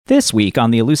This week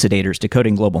on the Elucidators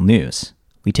Decoding Global News,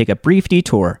 we take a brief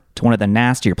detour to one of the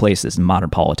nastier places in modern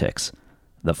politics,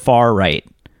 the far right.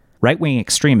 Right-wing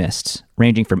extremists,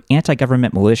 ranging from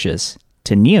anti-government militias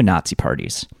to neo-Nazi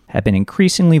parties, have been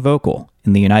increasingly vocal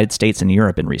in the United States and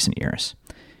Europe in recent years.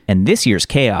 And this year's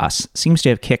chaos seems to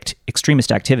have kicked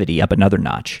extremist activity up another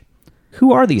notch.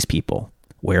 Who are these people?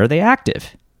 Where are they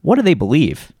active? What do they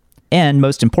believe? And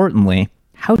most importantly,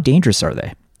 how dangerous are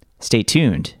they? Stay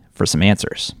tuned for some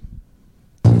answers.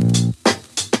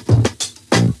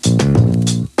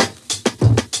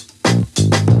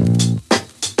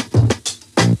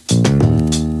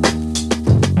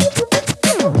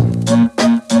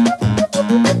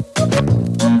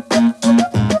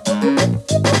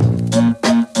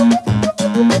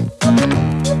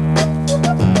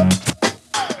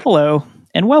 Hello,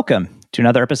 and welcome to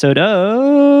another episode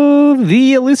of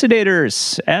The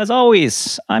Elucidators. As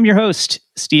always, I'm your host,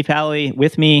 Steve Halley.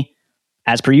 With me,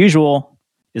 as per usual,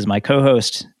 is my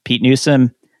co-host, Pete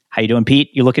Newsom. How you doing, Pete?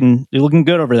 You're looking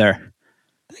good over there.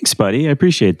 Thanks, buddy. I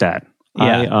appreciate that.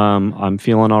 Yeah. I'm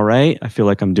feeling all right. I feel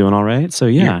like I'm doing all right. So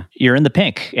yeah. You're in the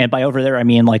pink. And by over there, I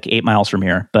mean like 8 miles from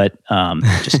here, but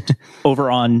just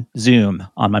over on Zoom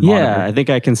on my monitor. Yeah, I think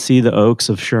I can see the oaks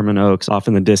of Sherman Oaks off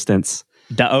in the distance.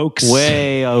 The oaks.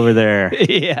 Way over there.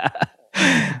 Yeah,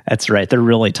 that's right. They're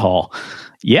really tall.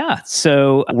 Yeah.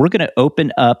 So we're going to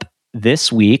open up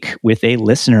this week with a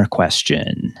listener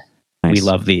question. Nice. We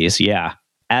love these. Yeah.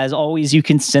 As always, you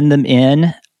can send them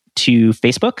in to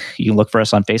Facebook. You can look for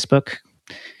us on Facebook.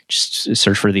 Just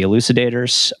search for The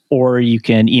Elucidators, or you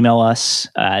can email us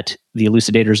at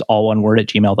theelucidators, all one word,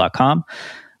 @gmail.com.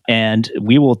 And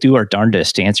we will do our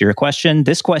darndest to answer your question.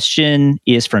 This question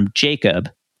is from Jacob,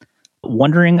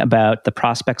 wondering about the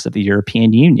prospects of the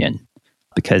European Union,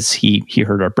 because he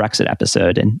heard our Brexit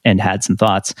episode and had some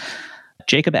thoughts.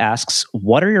 Jacob asks,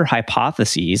 what are your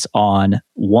hypotheses on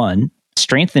 1,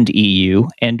 strengthened EU,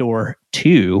 and or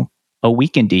 2, a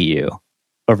weakened EU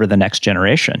over the next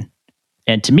generation?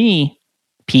 And to me,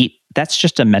 Pete, that's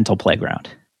just a mental playground.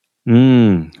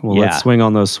 Let's swing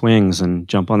on those swings and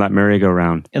jump on that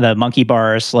merry-go-round. The monkey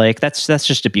bars, like that's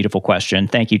just a beautiful question.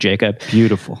 Thank you, Jacob.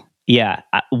 Beautiful. Yeah.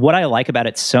 What I like about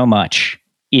it so much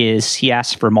is he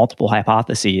asks for multiple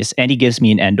hypotheses and he gives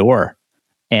me an and or.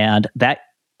 And that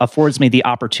affords me the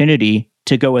opportunity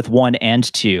to go with 1 and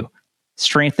 2,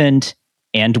 strengthened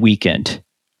and weakened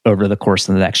over the course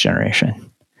of the next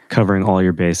generation. Covering all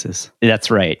your bases. That's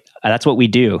right. That's what we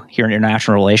do here in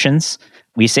international relations.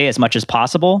 We say as much as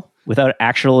possible without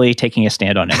actually taking a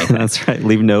stand on anything. That's right.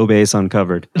 Leave no base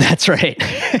uncovered. That's right.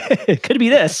 It could be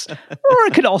this, or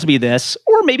it could also be this,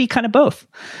 or maybe kind of both.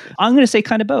 I'm going to say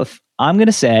kind of both. I'm going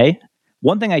to say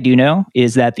one thing I do know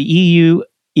is that the EU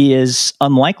is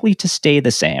unlikely to stay the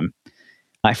same.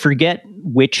 I forget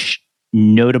which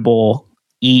notable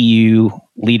EU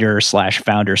leader /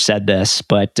 founder said this,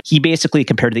 but he basically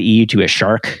compared the EU to a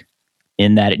shark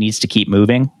in that it needs to keep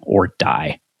moving or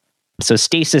die. So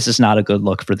stasis is not a good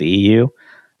look for the EU.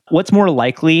 What's more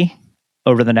likely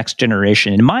over the next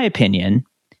generation, in my opinion,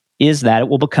 is that it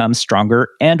will become stronger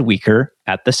and weaker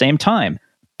at the same time.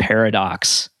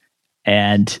 Paradox.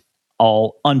 And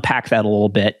I'll unpack that a little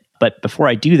bit. But before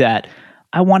I do that,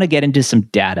 I want to get into some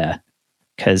data,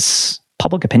 because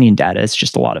public opinion data is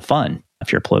just a lot of fun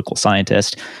if you're a political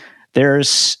scientist.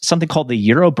 There's something called the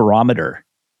Eurobarometer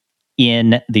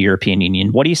in the European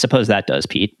Union. What do you suppose that does,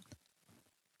 Pete?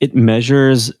 It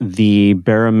measures the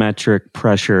barometric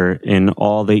pressure in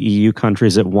all the EU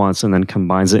countries at once and then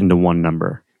combines it into one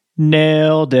number.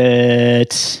 Nailed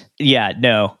it. Yeah,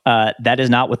 no, that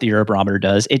is not what the Eurobarometer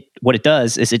does. What it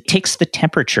does is it takes the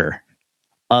temperature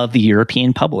of the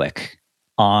European public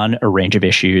on a range of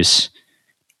issues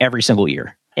every single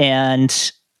year.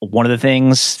 And one of the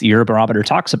things the Eurobarometer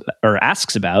talks about or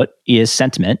asks about is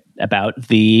sentiment about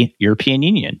the European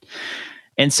Union.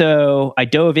 And so I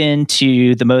dove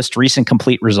into the most recent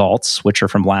complete results, which are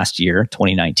from last year,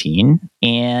 2019.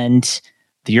 And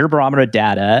the Eurobarometer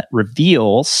data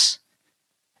reveals,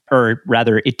 or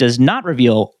rather, it does not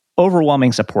reveal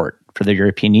overwhelming support for the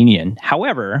European Union.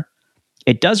 However,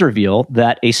 it does reveal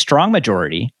that a strong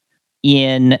majority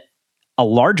in a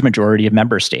large majority of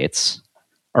member states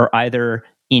are either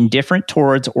indifferent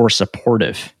towards or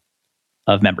supportive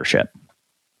of membership.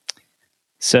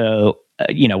 So,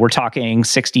 we're talking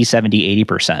 60, 70,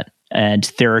 80%.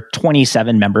 And there are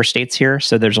 27 member states here.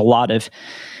 So there's a lot of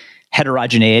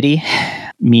heterogeneity,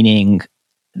 meaning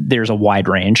there's a wide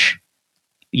range.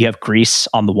 You have Greece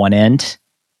on the one end,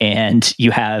 and you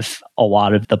have a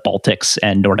lot of the Baltics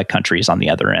and Nordic countries on the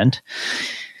other end.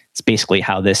 It's basically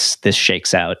how this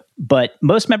shakes out. But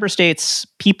most member states,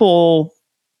 people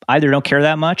either don't care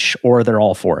that much or they're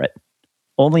all for it.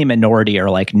 Only a minority are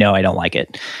like, no, I don't like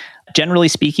it. Generally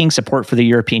speaking, support for the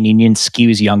European Union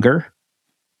skews younger,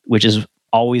 which is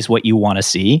always what you want to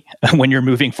see when you're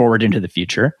moving forward into the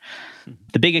future.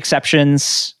 The big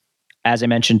exceptions, as I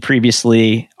mentioned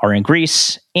previously, are in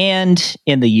Greece and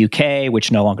in the UK,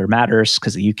 which no longer matters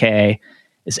because the UK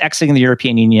is exiting the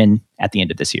European Union at the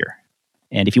end of this year.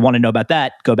 And if you want to know about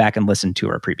that, go back and listen to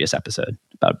our previous episode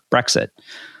about Brexit.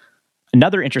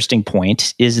 Another interesting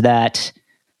point is that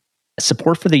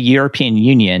support for the European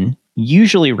Union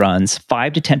usually runs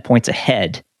 5 to 10 points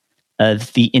ahead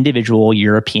of the individual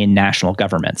European national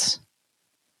governments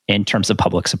in terms of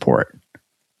public support.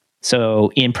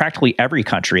 So in practically every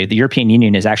country, the European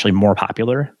Union is actually more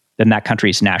popular than that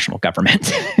country's national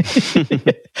government.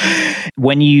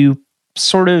 When you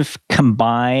sort of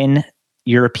combine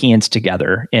Europeans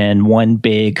together in one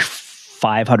big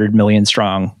 500 million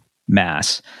strong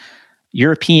mass,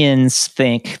 Europeans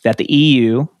think that the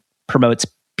EU promotes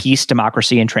peace,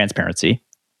 democracy, and transparency.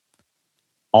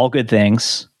 All good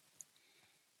things,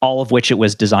 all of which it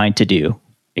was designed to do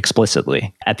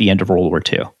explicitly at the end of World War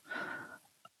II.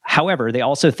 However, they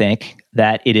also think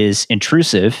that it is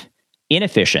intrusive,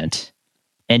 inefficient,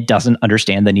 and doesn't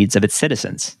understand the needs of its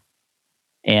citizens.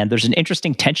 And there's an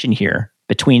interesting tension here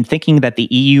between thinking that the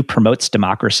EU promotes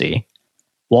democracy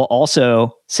while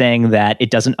also saying that it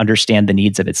doesn't understand the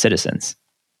needs of its citizens.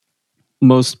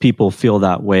 Most people feel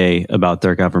that way about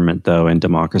their government, though, in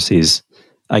democracies.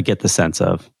 I get the sense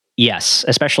of. Yes,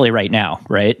 especially right now,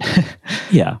 right?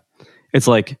 Yeah. It's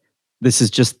like, this is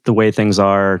just the way things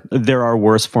are. There are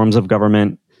worse forms of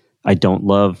government. I don't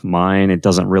love mine. It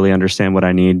doesn't really understand what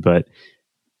I need, but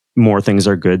more things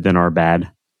are good than are bad.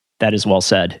 That is well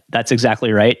said. That's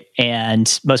exactly right.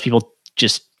 And most people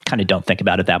just kind of don't think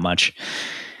about it that much.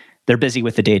 They're busy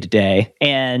with the day-to-day.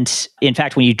 And in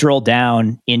fact, when you drill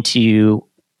down into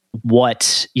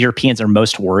what Europeans are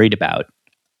most worried about,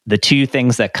 the two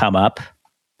things that come up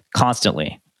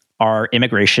constantly are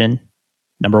immigration,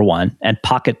 number one, and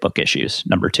pocketbook issues,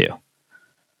 number two.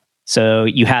 So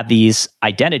you have these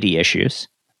identity issues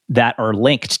that are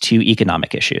linked to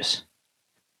economic issues.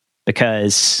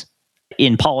 Because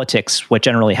in politics, what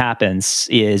generally happens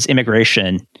is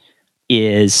immigration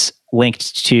is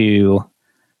linked to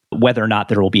whether or not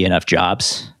there will be enough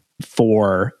jobs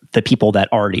for the people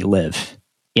that already live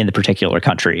in the particular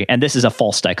country. And this is a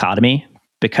false dichotomy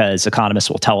because economists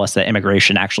will tell us that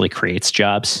immigration actually creates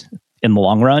jobs in the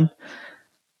long run.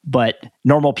 But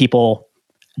normal people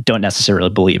don't necessarily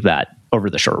believe that over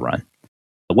the short run.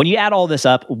 When you add all this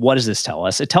up, what does this tell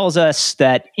us? It tells us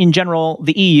that in general,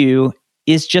 the EU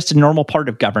is just a normal part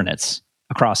of governance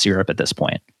across Europe at this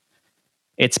point.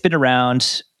 It's been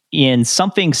around in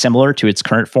something similar to its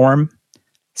current form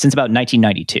since about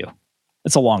 1992.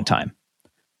 It's a long time.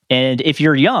 And if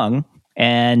you're young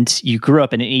and you grew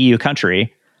up in an EU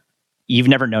country, you've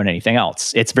never known anything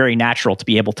else. It's very natural to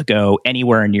be able to go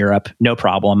anywhere in Europe, no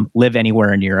problem, live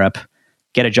anywhere in Europe,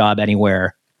 get a job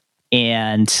anywhere,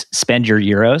 and spend your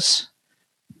euros.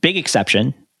 Big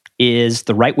exception is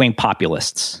the right-wing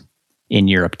populists in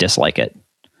Europe dislike it.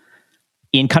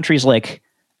 In countries like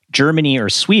Germany or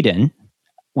Sweden,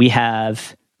 we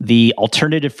have the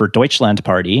Alternative for Deutschland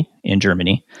party in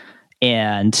Germany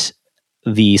and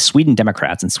the Sweden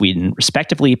Democrats in Sweden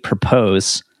respectively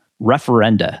propose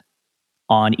referenda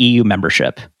on EU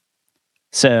membership.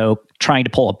 So trying to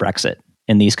pull a Brexit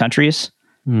in these countries.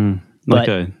 Like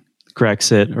a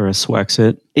Grexit or a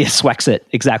Swexit. Yeah, Swexit,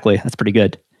 exactly. That's pretty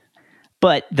good.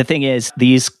 But the thing is,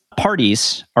 these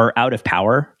parties are out of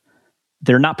power.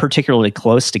 They're not particularly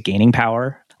close to gaining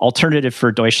power. Alternative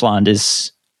for Deutschland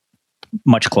is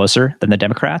much closer than the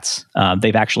Democrats.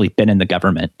 They've actually been in the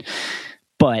government,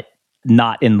 but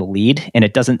not in the lead. And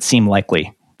it doesn't seem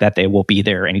likely that they will be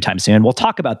there anytime soon. We'll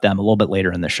talk about them a little bit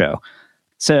later in the show.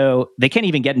 So they can't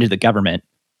even get into the government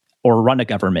or run a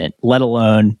government, let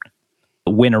alone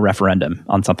win a referendum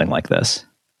on something like this.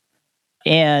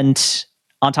 And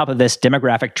on top of this,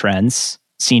 demographic trends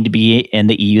seem to be in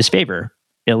the EU's favor,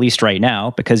 at least right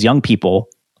now, because young people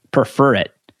prefer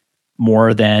it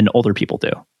more than older people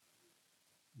do.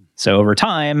 So over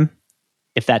time,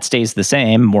 if that stays the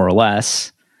same, more or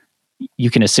less,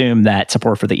 you can assume that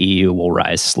support for the EU will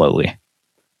rise slowly.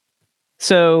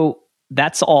 So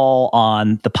that's all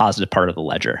on the positive part of the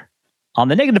ledger. On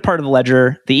the negative part of the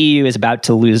ledger, the EU is about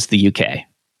to lose the UK,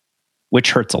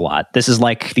 which hurts a lot. This is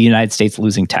like the United States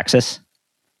losing Texas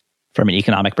from an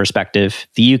economic perspective.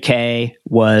 The UK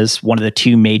was one of the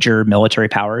two major military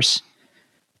powers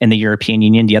in the European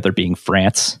Union, the other being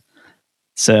France.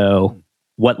 So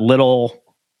what little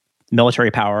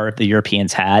military power the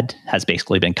Europeans had has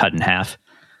basically been cut in half.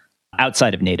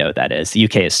 Outside of NATO, that is. The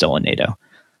UK is still in NATO.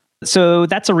 So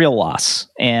that's a real loss.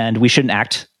 And we shouldn't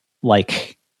act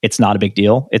like it's not a big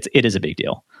deal. It is a big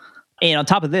deal. And on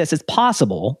top of this, it's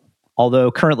possible,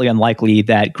 although currently unlikely,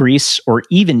 that Greece or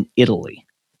even Italy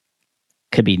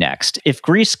could be next. If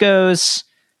Greece goes,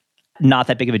 not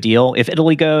that big of a deal. If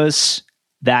Italy goes,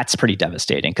 that's pretty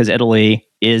devastating because Italy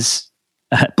is,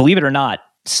 believe it or not,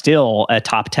 still a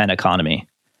top 10 economy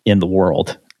in the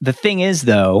world. The thing is,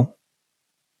 though,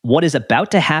 what is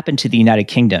about to happen to the United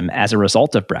Kingdom as a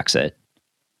result of Brexit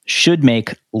should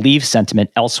make leave sentiment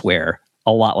elsewhere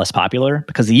a lot less popular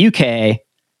because the UK,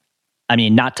 I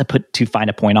mean, not to put too fine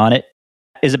a point on it,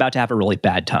 is about to have a really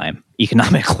bad time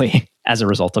economically as a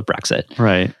result of Brexit.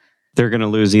 Right. They're going to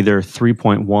lose either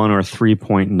 3.1 or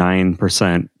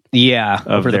 3.9%. Yeah,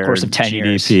 over the course of 10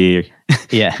 GDP. years.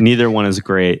 Yeah. Neither one is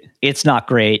great. It's not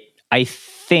great. I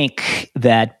think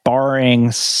that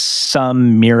barring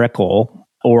some miracle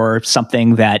or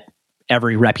something that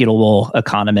every reputable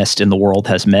economist in the world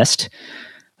has missed,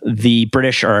 the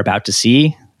British are about to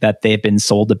see that they've been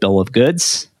sold a bill of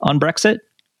goods on Brexit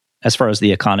as far as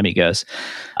the economy goes.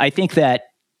 I think that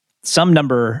some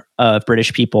number of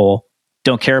British people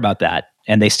don't care about that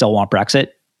and they still want Brexit,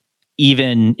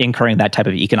 even incurring that type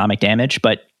of economic damage.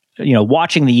 But, you know,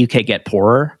 watching the UK get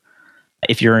poorer,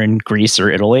 if you're in Greece or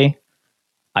Italy,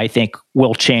 I think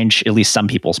will change at least some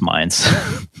people's minds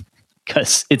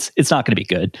because it's not going to be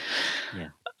good. Yeah.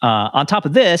 On top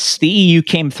of this, the EU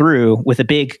came through with a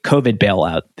big COVID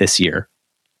bailout this year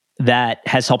that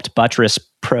has helped buttress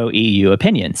pro-EU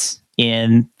opinions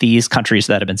in these countries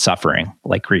that have been suffering,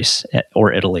 like Greece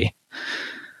or Italy.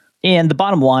 And the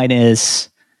bottom line is,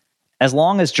 as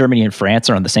long as Germany and France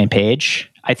are on the same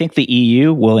page, I think the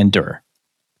EU will endure.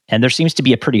 And there seems to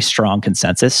be a pretty strong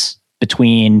consensus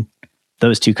between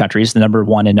those two countries, the number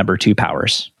one and number two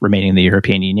powers remaining in the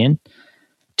European Union,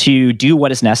 to do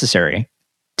what is necessary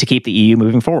to keep the EU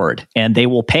moving forward. And they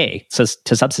will pay to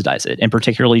subsidize it. And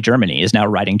particularly Germany is now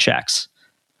writing checks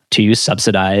to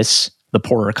subsidize the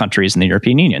poorer countries in the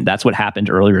European Union. That's what happened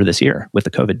earlier this year with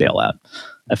the COVID bailout,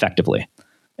 effectively.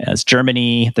 As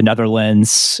Germany, the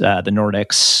Netherlands, the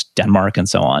Nordics, Denmark, and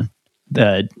so on,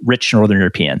 the rich Northern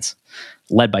Europeans,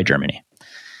 led by Germany.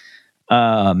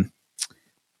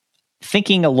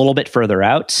 Thinking a little bit further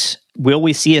out, will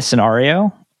we see a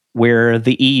scenario where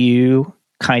the EU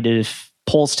kind of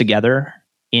pulls together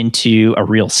into a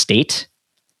real state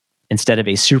instead of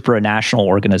a supranational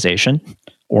organization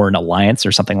or an alliance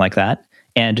or something like that,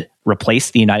 and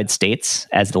replace the United States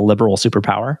as the liberal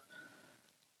superpower?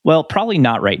 Well, probably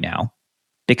not right now,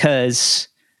 because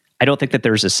I don't think that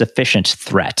there's a sufficient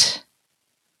threat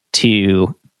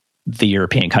to the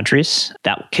European countries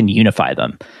that can unify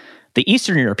them. The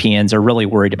Eastern Europeans are really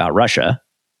worried about Russia,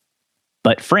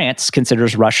 but France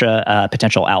considers Russia a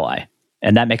potential ally,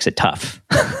 and that makes it tough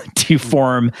to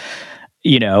form,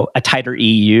 you know, a tighter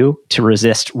EU to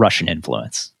resist Russian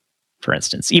influence. For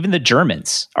instance, even the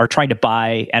Germans are trying to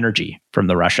buy energy from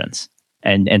the Russians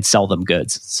and sell them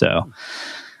goods. So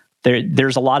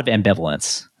there's a lot of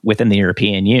ambivalence within the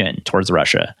European Union towards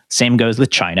Russia. Same goes with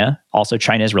China. Also,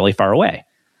 China is really far away.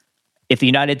 If the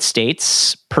United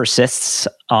States persists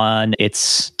on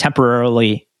its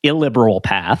temporarily illiberal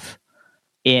path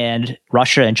and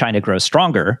Russia and China grow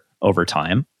stronger over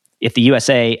time, if the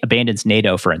USA abandons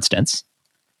NATO, for instance,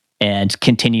 and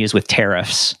continues with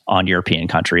tariffs on European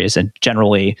countries and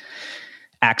generally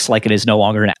acts like it is no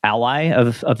longer an ally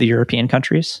of the European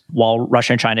countries, while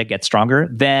Russia and China get stronger,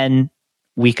 then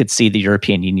we could see the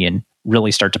European Union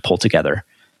really start to pull together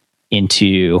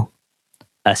into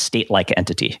a state-like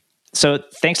entity. So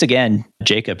thanks again,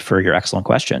 Jacob, for your excellent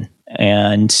question.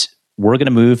 And we're going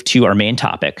to move to our main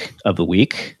topic of the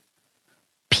week.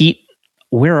 Pete,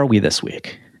 where are we this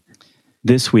week?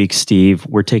 This week, Steve,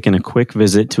 we're taking a quick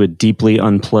visit to a deeply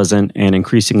unpleasant and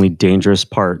increasingly dangerous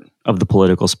part of the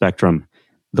political spectrum,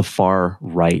 the far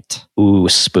right. Ooh,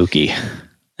 spooky.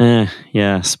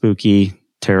 Yeah, spooky,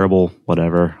 terrible,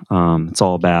 whatever. It's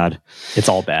all bad. It's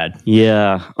all bad.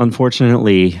 Yeah.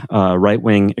 Unfortunately,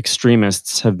 right-wing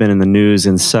extremists have been in the news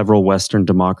in several Western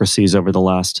democracies over the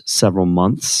last several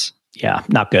months. Yeah,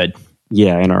 not good.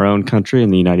 Yeah, in our own country, in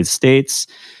the United States.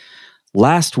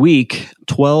 Last week,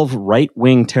 12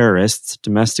 right-wing terrorists,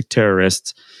 domestic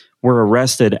terrorists, were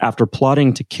arrested after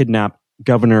plotting to kidnap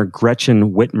Governor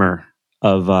Gretchen Whitmer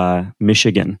of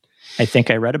Michigan. I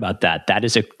think I read about that. That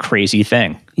is a crazy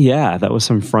thing. Yeah, that was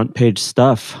some front page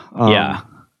stuff. Yeah.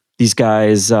 These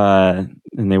guys, and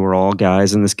they were all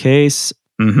guys in this case,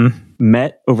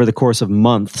 met over the course of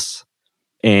months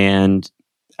and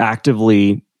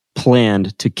actively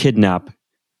planned to kidnap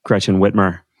Gretchen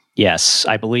Whitmer. Yes,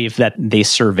 I believe that they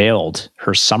surveilled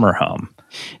her summer home.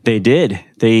 They did.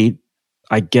 They,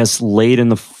 I guess, laid in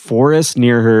the forest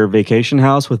near her vacation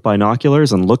house with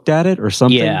binoculars and looked at it or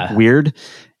something weird.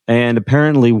 And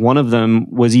apparently one of them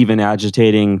was even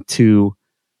agitating to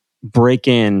break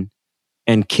in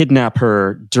and kidnap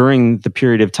her during the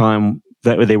period of time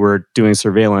that they were doing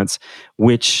surveillance,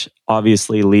 which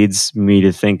obviously leads me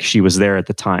to think she was there at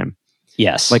the time.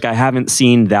 Yes. Like, I haven't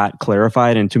seen that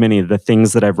clarified in too many of the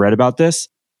things that I've read about this,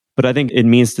 but I think it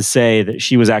means to say that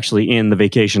she was actually in the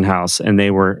vacation house and they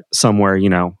were somewhere,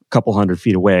 a couple 100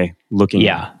 feet away looking.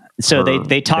 Yeah. So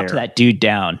they talked that dude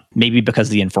down, maybe because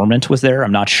the informant was there.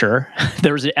 I'm not sure.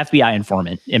 There was an FBI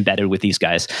informant embedded with these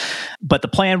guys. But the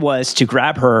plan was to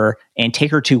grab her and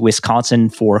take her to Wisconsin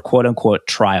for quote unquote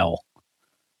trial.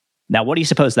 Now, what do you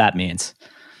suppose that means?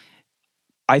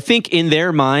 I think in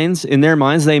their minds,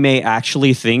 they may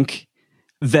actually think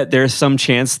that there's some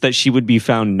chance that she would be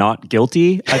found not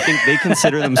guilty. I think they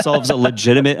consider themselves a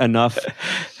legitimate enough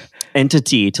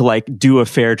entity to like do a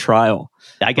fair trial.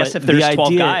 I guess if there's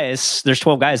 12 guys,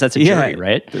 that's a jury,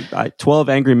 right? 12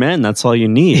 angry men, that's all you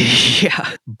need.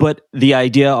 Yeah. But the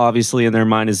idea, obviously, in their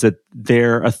mind is that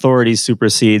their authority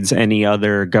supersedes any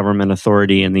other government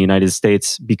authority in the United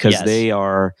States because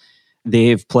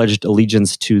they've pledged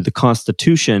allegiance to the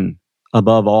Constitution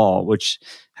above all, which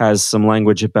has some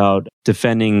language about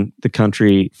defending the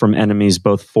country from enemies,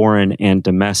 both foreign and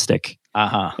domestic.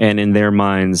 And in their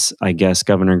minds, I guess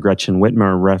Governor Gretchen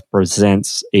Whitmer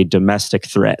represents a domestic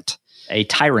threat. A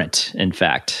tyrant, in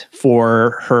fact,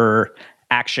 for her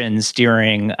actions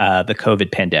during the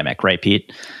COVID pandemic, right,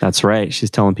 Pete? That's right. She's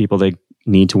telling people they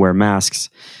need to wear masks.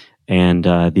 And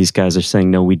these guys are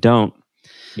saying, no, we don't.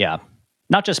 Yeah.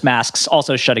 Not just masks,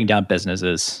 also shutting down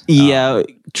businesses. Yeah,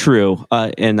 true.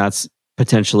 And that's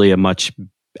potentially a much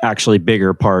actually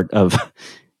bigger part of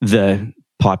the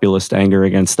populist anger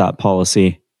against that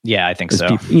policy. Yeah, I think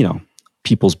so.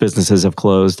 People's businesses have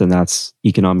closed, and that's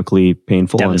economically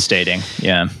painful. Devastating,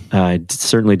 yeah. I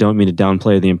certainly don't mean to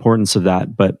downplay the importance of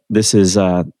that, but this is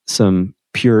some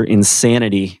pure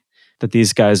insanity that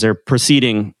these guys are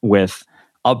proceeding with.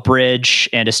 A bridge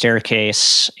and a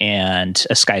staircase and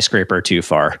a skyscraper too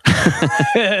far.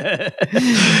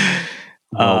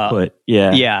 Well put.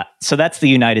 Yeah. Yeah. So that's the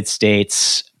United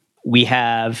States. We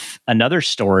have another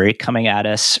story coming at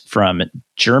us from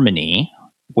Germany,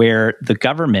 where the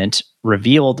government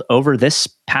revealed over this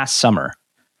past summer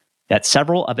that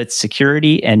several of its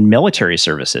security and military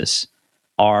services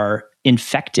are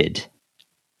infected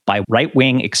by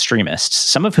right-wing extremists,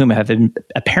 some of whom have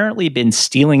apparently been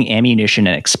stealing ammunition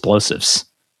and explosives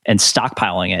and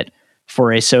stockpiling it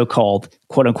for a so-called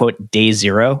quote-unquote day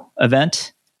zero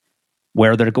event,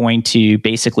 where they're going to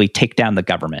basically take down the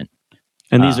government.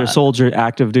 And these are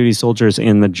active duty soldiers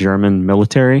in the German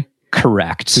military?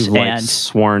 Correct. Who've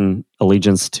sworn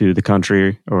allegiance to the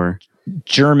country, or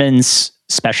German's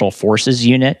Special Forces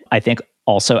Unit, I think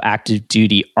also active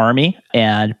duty army,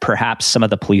 and perhaps some of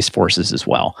the police forces as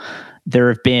well. There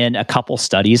have been a couple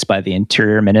studies by the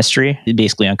Interior Ministry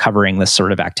basically uncovering this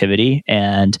sort of activity,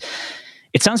 and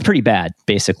it sounds pretty bad,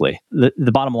 basically.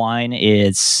 The bottom line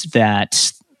is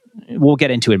that we'll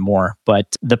get into it more,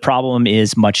 but the problem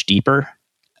is much deeper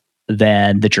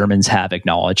than the Germans have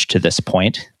acknowledged to this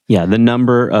point. Yeah, the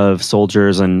number of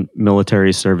soldiers and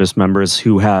military service members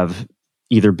who have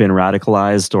either been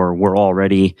radicalized or were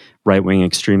already right-wing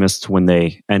extremists when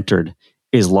they entered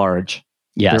is large.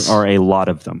 Yes. There are a lot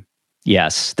of them.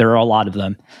 Yes, there are a lot of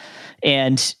them.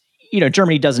 And,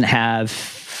 Germany doesn't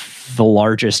have the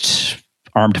largest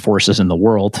armed forces in the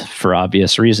world for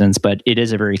obvious reasons, but it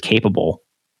is a very capable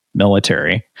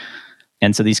military.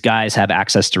 And so these guys have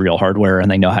access to real hardware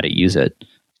and they know how to use it.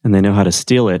 And they know how to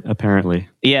steal it, apparently.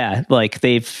 Yeah, like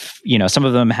they've, some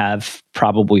of them have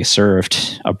probably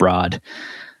served abroad,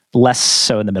 less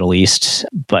so in the Middle East,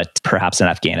 but perhaps in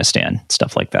Afghanistan,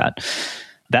 stuff like that.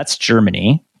 That's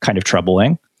Germany, kind of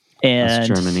troubling. That's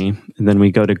Germany. And then we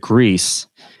go to Greece.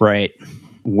 Right.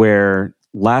 Where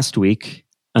last week,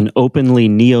 an openly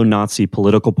neo-Nazi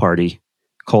political party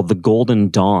called the Golden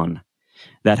Dawn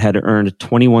that had earned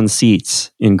 21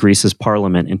 seats in Greece's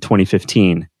parliament in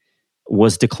 2015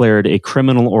 was declared a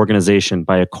criminal organization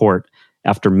by a court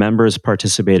after members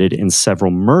participated in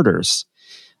several murders.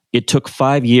 It took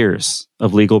 5 years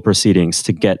of legal proceedings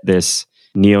to get this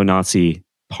neo-Nazi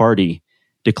party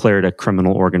declared a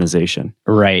criminal organization.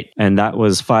 Right. And that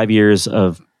was 5 years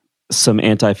of some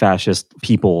anti-fascist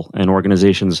people and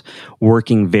organizations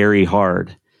working very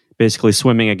hard, basically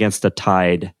swimming against a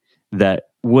tide that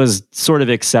was sort of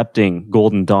accepting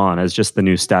Golden Dawn as just the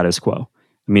new status quo.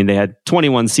 I mean, they had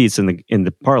 21 seats in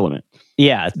the parliament.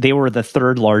 Yeah, they were the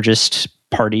third largest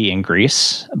party in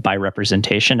Greece by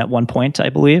representation at one point, I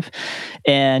believe.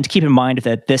 And keep in mind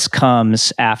that this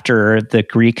comes after the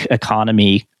Greek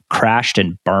economy crashed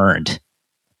and burned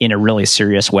in a really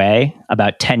serious way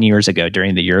about 10 years ago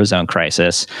during the Eurozone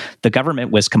crisis. The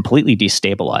government was completely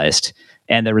destabilized,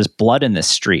 and there was blood in the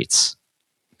streets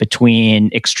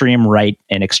between extreme right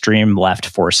and extreme left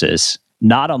forces,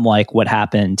 not unlike what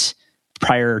happened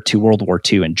prior to World War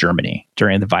II in Germany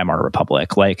during the Weimar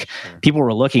Republic. Like, people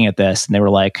were looking at this and they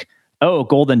were like, oh,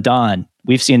 Golden Dawn,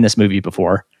 we've seen this movie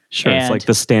before. Sure, And it's like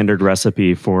the standard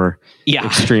recipe for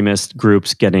extremist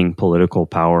groups getting political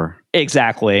power.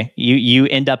 Exactly. You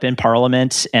end up in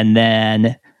parliament, and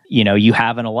then you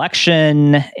have an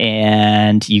election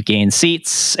and you gain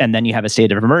seats, and then you have a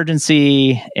state of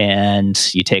emergency and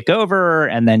you take over,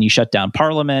 and then you shut down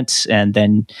parliament, and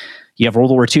then you have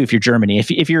World War II if you're Germany.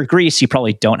 If you're Greece, you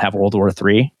probably don't have World War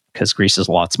III because Greece is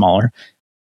a lot smaller.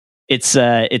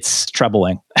 It's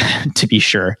troubling, to be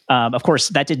sure. Of course,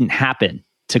 that didn't happen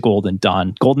to Golden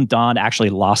Dawn. Golden Dawn actually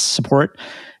lost support,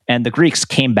 and the Greeks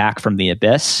came back from the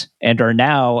abyss and are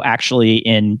now actually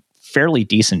in fairly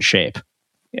decent shape,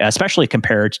 especially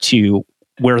compared to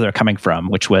where they're coming from,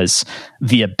 which was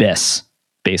the abyss,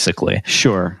 basically.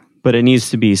 Sure, but it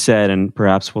needs to be said, and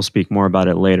perhaps we'll speak more about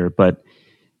it later, but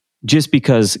just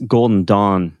because Golden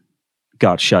Dawn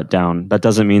got shut down, that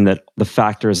doesn't mean that the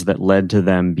factors that led to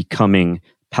them becoming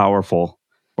powerful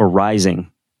or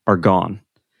rising are gone.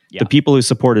 Yeah. The people who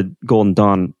supported Golden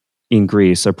Dawn in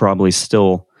Greece are probably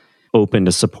still open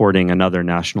to supporting another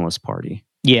nationalist party.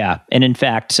 Yeah. And in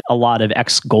fact, a lot of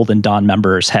ex-Golden Dawn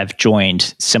members have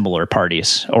joined similar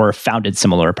parties or founded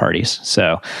similar parties.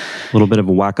 So a little bit of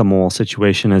a whack-a-mole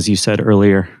situation, as you said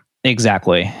earlier.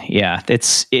 Exactly. Yeah.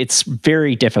 It's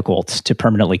very difficult to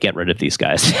permanently get rid of these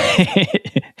guys.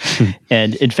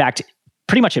 And in fact,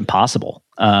 pretty much impossible.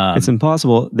 It's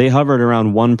impossible. They hovered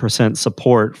around 1%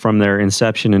 support from their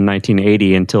inception in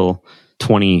 1980 until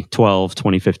 2012,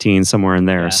 2015, somewhere in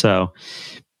there. Yeah. So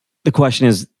the question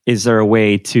is there a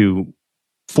way to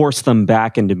force them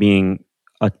back into being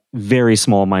a very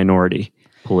small minority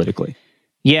politically?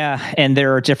 Yeah, and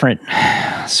there are different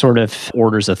sort of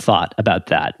orders of thought about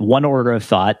that. One order of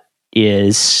thought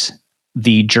is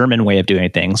the German way of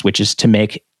doing things, which is to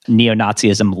make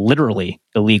neo-Nazism literally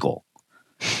illegal.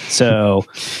 So,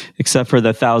 except for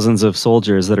the thousands of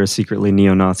soldiers that are secretly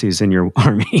neo-Nazis in your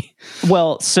army.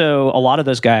 Well, so a lot of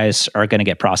those guys are going to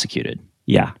get prosecuted.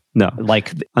 Yeah, no.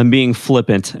 Like, I'm being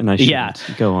flippant, and I shouldn't.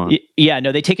 Yeah, go on. Yeah,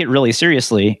 no, they take it really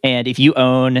seriously. And if you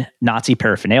own Nazi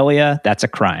paraphernalia, that's a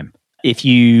crime. If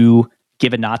you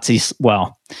give a Nazi,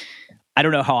 well, I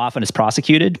don't know how often it's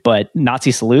prosecuted, but Nazi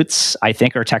salutes, I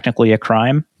think, are technically a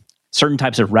crime. Certain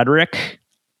types of rhetoric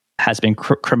has been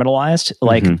criminalized.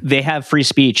 Like, they have free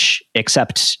speech,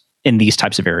 except in these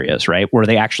types of areas, right? Where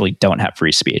they actually don't have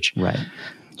free speech. Right.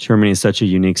 Germany is such a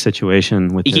unique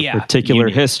situation with their particular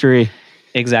history.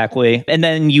 Exactly. And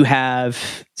then you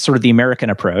have sort of the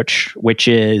American approach, which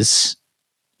is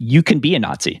you can be a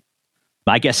Nazi.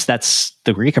 I guess that's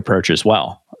the Greek approach as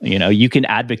well. You can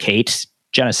advocate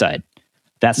genocide.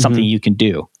 That's something you can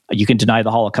do. You can deny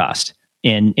the Holocaust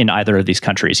in either of these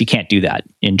countries. You can't do that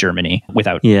in Germany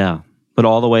without... Yeah, but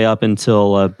all the way up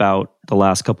until about the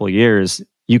last couple of years,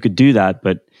 you could do that,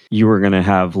 but you were going to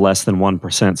have less than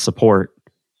 1% support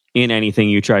in anything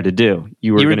you tried to do.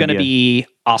 You were going to be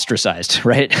ostracized,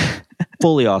 right?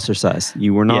 Fully ostracized.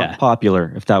 You were not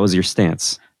popular if that was your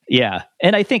stance. Yeah.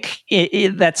 And I think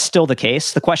that's still the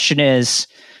case. The question is,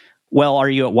 well, are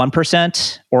you at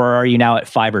 1% or are you now at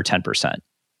 5 or 10%?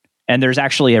 And there's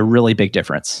actually a really big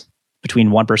difference between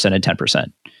 1% and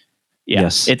 10%. Yeah.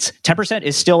 Yes. 10%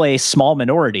 is still a small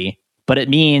minority, but it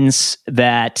means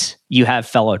that you have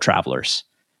fellow travelers.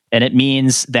 And it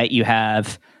means that you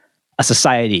have a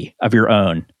society of your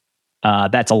own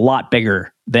that's a lot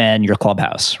bigger than your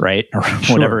clubhouse, right? Or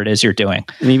whatever it is you're doing.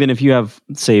 And even if you have,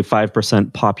 say,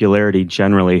 5% popularity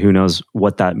generally, who knows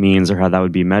what that means or how that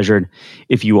would be measured.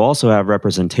 If you also have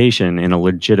representation in a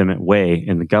legitimate way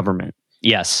in the government,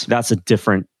 yes, that's a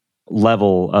different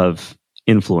level of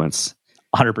influence.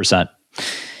 100%.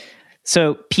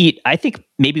 So, Pete, I think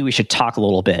maybe we should talk a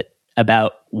little bit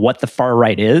about what the far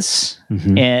right is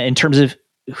and in terms of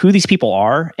who these people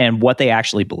are and what they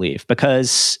actually believe,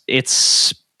 because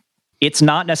it's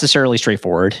not necessarily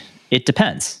straightforward. It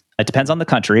depends. It depends on the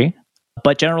country.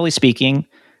 But generally speaking,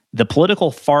 the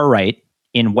political far right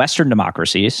in Western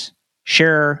democracies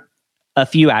share a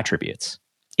few attributes.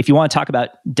 If you want to talk about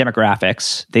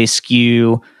demographics, they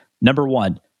skew, number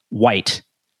 1, white.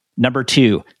 Number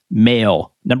 2,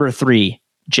 male. Number 3,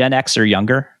 Gen X or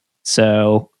younger.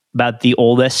 So about the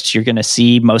oldest you're going to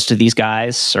see. Most of these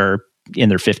guys are in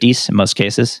their 50s in most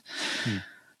cases.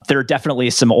 There are definitely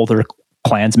some older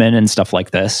Klansmen and stuff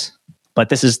like this, but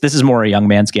this is more a young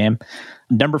man's game.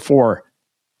 Number 4,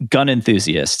 gun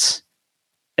enthusiasts,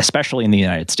 especially in the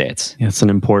United States. Yeah, it's an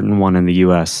important one in the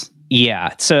U.S.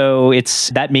 Yeah, so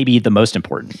that may be the most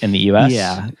important in the U.S.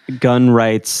 Yeah, gun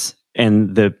rights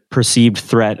and the perceived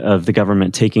threat of the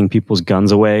government taking people's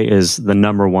guns away is the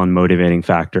number one motivating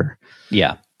factor.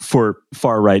 Yeah, for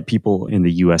far-right people in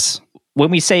the U.S.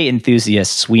 When we say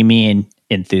enthusiasts, we mean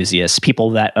enthusiasts, people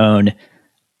that own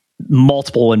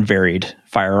multiple and varied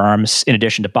firearms, in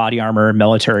addition to body armor,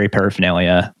 military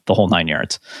paraphernalia, the whole 9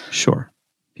 yards. Sure.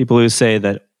 People who say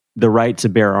that the right to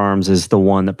bear arms is the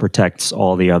one that protects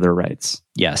all the other rights.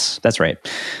 Yes, that's right.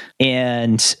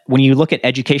 And when you look at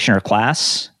education or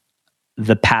class,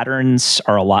 the patterns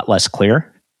are a lot less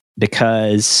clear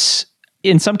because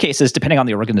in some cases, depending on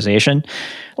the organization,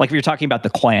 like if you're talking about the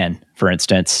Klan, for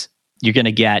instance, you're going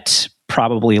to get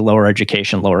probably lower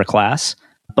education, lower class.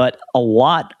 But a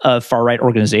lot of far-right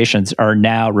organizations are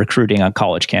now recruiting on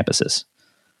college campuses,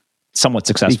 somewhat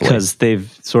successfully. Because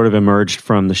they've sort of emerged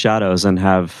from the shadows and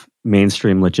have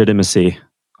mainstream legitimacy,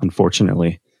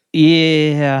 unfortunately.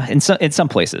 Yeah, in some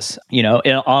places,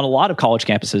 on a lot of college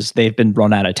campuses, they've been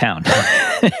run out of town.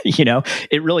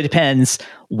 It really depends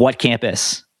what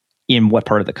campus in what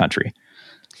part of the country.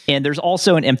 And there's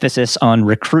also an emphasis on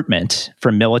recruitment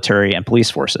from military and police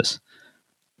forces,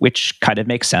 which kind of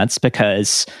makes sense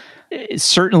because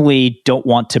certainly don't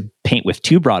want to paint with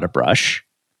too broad a brush,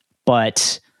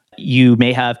 but you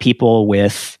may have people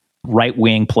with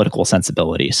right-wing political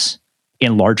sensibilities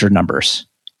in larger numbers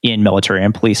in military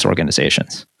and police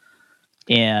organizations.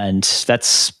 And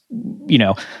that's,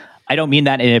 I don't mean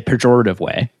that in a pejorative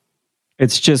way.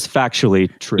 It's just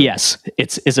factually true. Yes,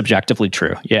 it's objectively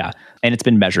true. Yeah. And it's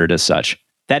been measured as such.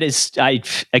 That is, I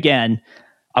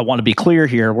want to be clear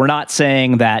here. We're not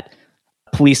saying that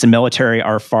police and military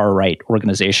are far-right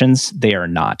organizations. They are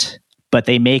not. But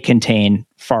they may contain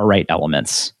far-right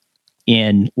elements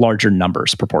in larger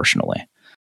numbers proportionally.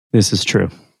 This is true.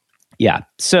 Yeah.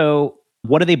 So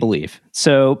what do they believe?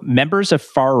 So members of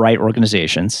far-right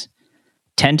organizations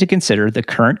tend to consider the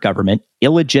current government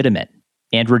illegitimate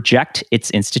and reject its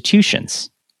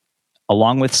institutions,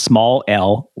 along with small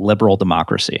L liberal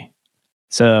democracy.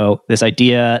 So this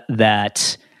idea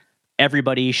that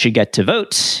everybody should get to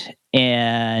vote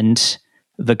and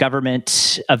the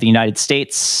government of the United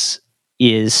States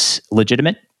is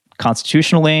legitimate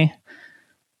constitutionally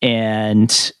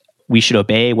and we should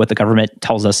obey what the government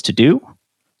tells us to do,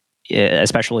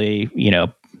 especially,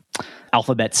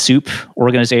 alphabet soup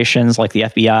organizations like the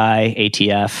FBI,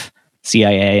 ATF,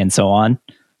 CIA, and so on.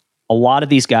 A lot of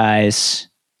these guys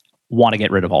want to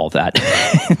get rid of all of that,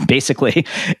 basically.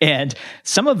 And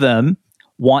some of them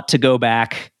want to go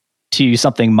back to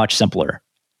something much simpler.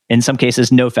 In some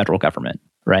cases, no federal government,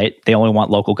 right? They only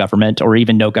want local government or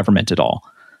even no government at all.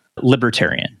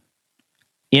 Libertarian.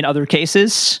 In other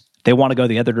cases, they want to go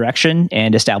the other direction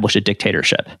and establish a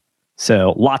dictatorship.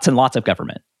 So lots and lots of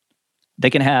government. They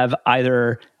can have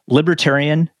either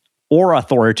libertarian or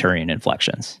authoritarian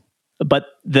inflections. But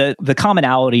the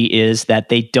commonality is that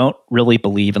they don't really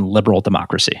believe in liberal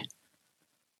democracy.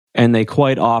 And they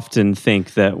quite often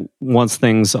think that once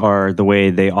things are the way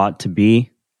they ought to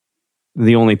be,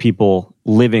 the only people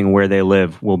living where they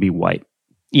live will be white.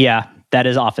 Yeah, that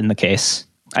is often the case.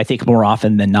 I think more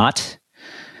often than not.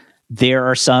 There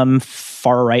are some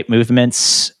far-right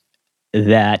movements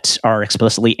that are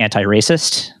explicitly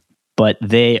anti-racist, but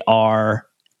they are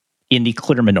in the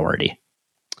clear minority.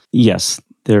 Yes,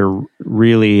 they're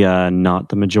really not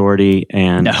the majority,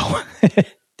 and no.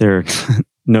 they're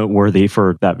noteworthy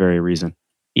for that very reason.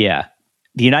 Yeah.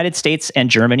 The United States and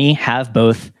Germany have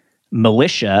both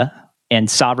militia and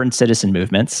sovereign citizen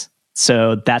movements.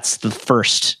 So that's the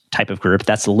first type of group.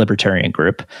 That's the libertarian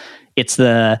group. It's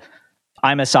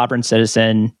I'm a sovereign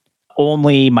citizen.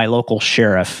 Only my local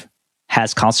sheriff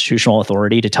has constitutional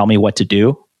authority to tell me what to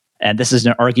do. And this is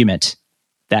an argument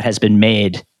that has been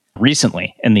made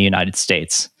recently in the United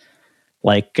States.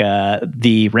 Like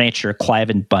the rancher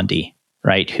Cliven Bundy,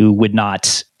 right, who would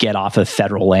not get off of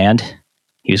federal land.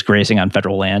 He was grazing on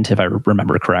federal land, if I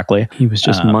remember correctly. He was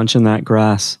just munching that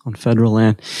grass on federal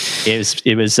land.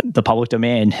 It was the public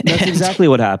domain. That's exactly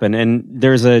what happened. And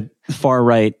there's a far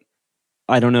right,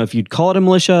 I don't know if you'd call it a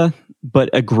militia, but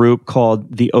a group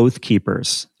called the Oath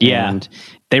Keepers. Yeah, and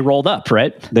they rolled up,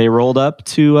 right? They rolled up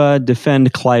to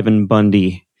defend Cliven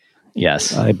Bundy.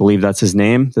 Yes. I believe that's his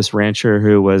name, this rancher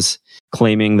who was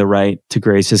claiming the right to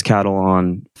graze his cattle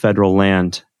on federal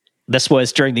land. This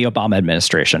was during the Obama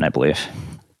administration, I believe.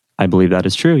 I believe that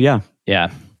is true. Yeah.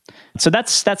 Yeah. So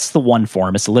that's the one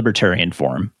form. It's the libertarian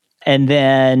form. And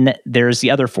then there's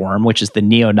the other form, which is the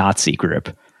neo-Nazi group,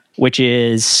 which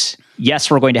is, yes,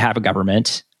 we're going to have a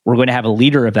government. We're going to have a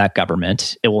leader of that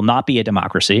government. It will not be a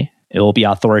democracy. It will be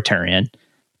authoritarian.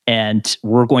 And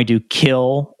we're going to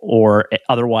kill or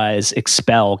otherwise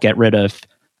expel, get rid of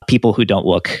people who don't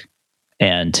look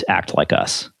and act like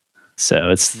us.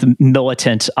 So it's the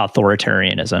militant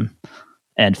authoritarianism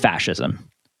and fascism.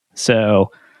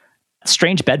 So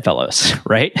strange bedfellows,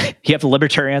 right? You have the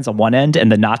libertarians on one end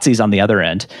and the Nazis on the other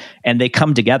end, and they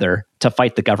come together to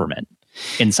fight the government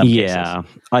in some cases. Yeah,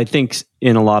 I think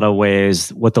in a lot of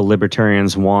ways, what the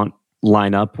libertarians want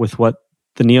line up with what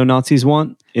the neo-Nazis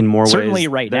want in more Certainly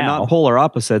ways. Right they're now. Not polar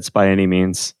opposites by any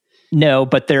means. No,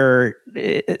 but they're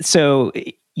so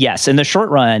yes, in the short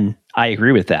run, I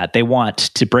agree with that. They want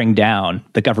to bring down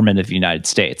the government of the United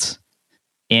States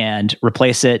and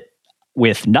replace it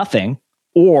with nothing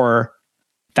or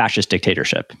fascist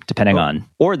dictatorship, depending on.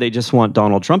 Or they just want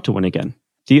Donald Trump to win again.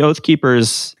 The Oath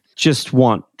Keepers just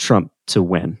want Trump to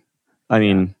win. I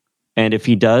mean, and if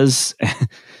he does,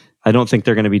 I don't think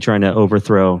they're going to be trying to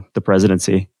overthrow the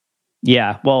presidency.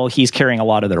 Yeah, well, he's carrying a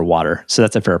lot of their water, so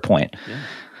that's a fair point. Yeah.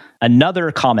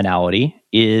 Another commonality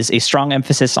is a strong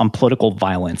emphasis on political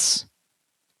violence,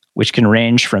 which can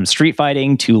range from street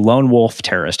fighting to lone wolf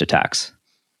terrorist attacks.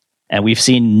 And we've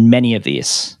seen many of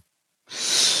these.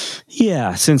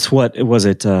 Yeah, since what was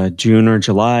it, June or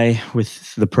July,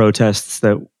 with the protests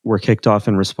that were kicked off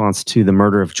in response to the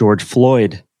murder of George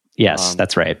Floyd. Yes,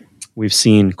 that's right. We've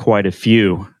seen quite a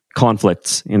few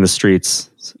conflicts in the streets.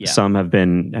 Yeah. Some have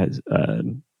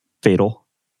been fatal.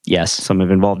 Yes. Some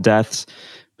have involved deaths,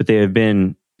 but they have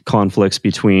been conflicts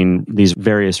between these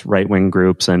various right-wing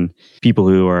groups and people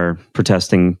who are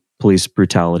protesting police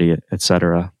brutality,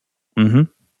 etc. Mm-hmm.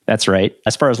 That's right.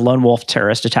 As far as lone wolf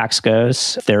terrorist attacks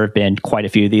goes, there have been quite a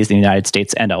few of these in the United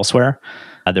States and elsewhere.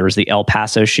 There was the El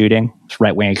Paso shooting,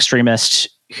 right-wing extremist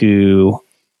who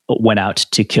went out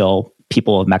to kill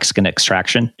people of Mexican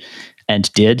extraction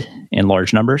and did in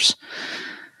large numbers.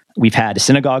 We've had a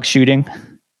synagogue shooting,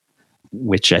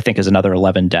 which I think is another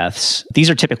 11 deaths. These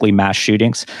are typically mass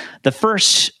shootings. The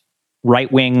first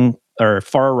right-wing or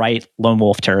far-right lone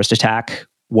wolf terrorist attack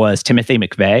was Timothy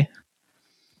McVeigh.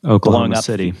 Oklahoma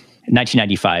City.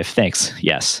 1995. Thanks.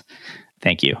 Yes.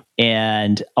 Thank you.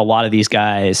 And a lot of these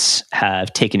guys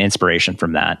have taken inspiration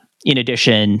from that, in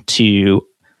addition to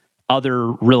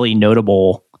other really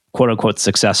notable quote-unquote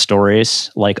success stories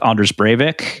like Anders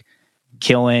Breivik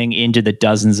killing into the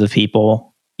dozens of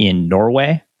people in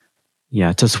Norway.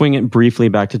 Yeah, to swing it briefly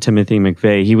back to Timothy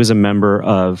McVeigh, he was a member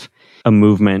of a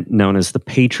movement known as the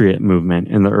Patriot Movement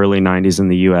in the early 90s in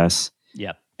the US.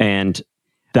 Yep. And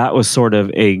that was sort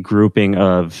of a grouping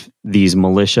of these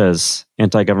militias,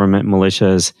 anti-government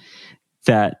militias,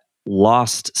 that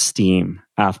lost steam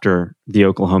after the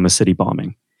Oklahoma City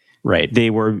bombing. Right. They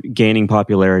were gaining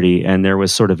popularity, and there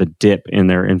was sort of a dip in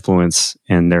their influence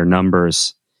and their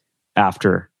numbers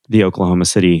after the Oklahoma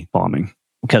City bombing.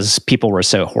 Because people were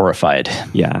so horrified.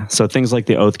 Yeah. So things like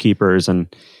the Oath Keepers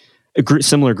and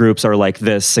similar groups are like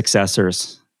the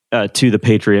successors to the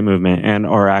Patriot Movement and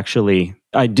are actually...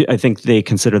 I think they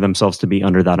consider themselves to be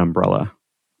under that umbrella.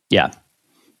 Yeah,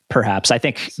 perhaps. I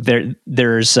think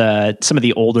there's some of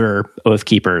the older Oath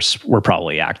Keepers were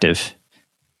probably active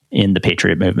in the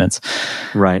Patriot movements.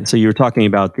 Right. So you were talking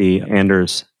about the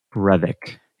Anders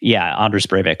Breivik. Yeah, Anders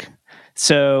Breivik.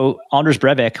 So Anders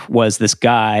Breivik was this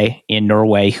guy in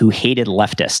Norway who hated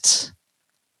leftists.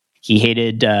 He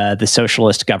hated the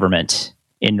socialist government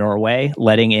in Norway,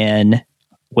 letting in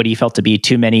what he felt to be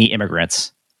too many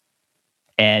immigrants.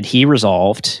 And he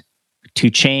resolved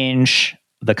to change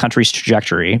the country's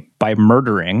trajectory by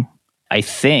murdering, I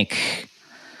think,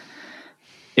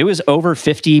 it was over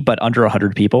 50, but under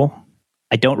 100 people.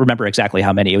 I don't remember exactly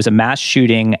how many. It was a mass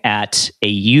shooting at a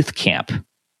youth camp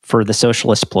for the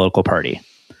Socialist Political Party,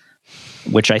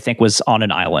 which I think was on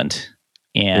an island.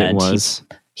 And it was.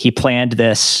 He planned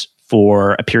this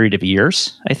for a period of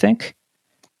years, I think.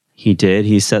 He did.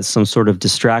 He set some sort of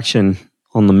distraction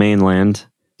on the mainland.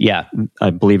 Yeah.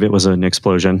 I believe it was an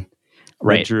explosion.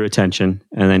 Right. That drew attention.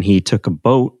 And then he took a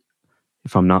boat,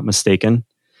 if I'm not mistaken,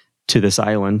 to this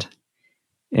island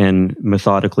and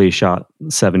methodically shot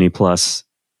 70 plus,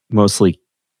 mostly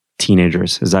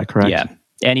teenagers. Is that correct? Yeah.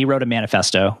 And he wrote a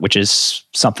manifesto, which is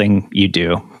something you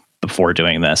do before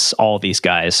doing this. All of these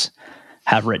guys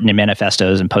have written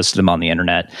manifestos and posted them on the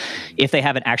internet. If they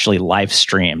haven't actually live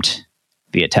streamed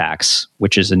the attacks,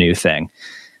 which is a new thing.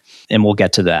 And we'll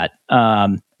get to that.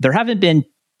 There haven't been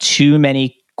too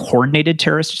many coordinated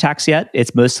terrorist attacks yet.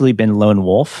 It's mostly been lone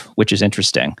wolf, which is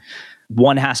interesting.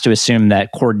 One has to assume that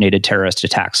coordinated terrorist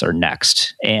attacks are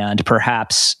next. And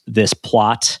perhaps this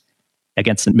plot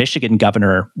against the Michigan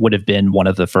governor would have been one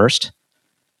of the first.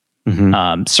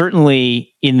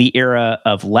 Certainly in the era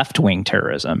of left-wing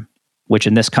terrorism, which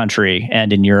in this country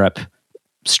and in Europe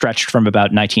stretched from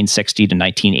about 1960 to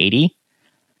 1980,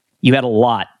 you had a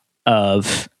lot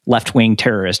of left-wing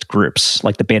terrorist groups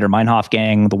like the Baader-Meinhof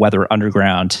gang, the Weather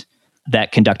Underground,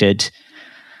 that conducted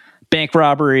bank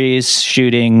robberies,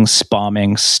 shootings,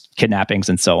 bombings, kidnappings,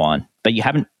 and so on. But you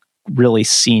haven't really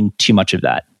seen too much of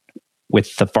that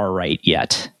with the far right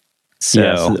yet.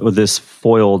 So with this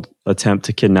foiled attempt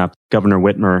to kidnap Governor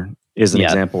Whitmer is an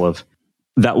example of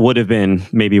that would have been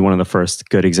maybe one of the first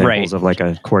good examples of like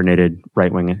a coordinated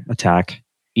right-wing attack.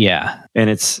 Yeah. And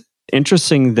it's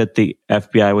interesting that the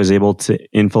FBI was able to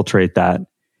infiltrate that.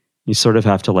 You sort of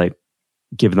have to like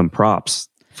give them props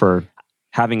for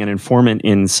having an informant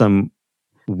in some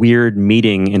weird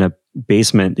meeting in a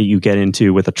basement that you get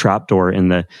into with a trapdoor in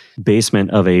the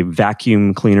basement of a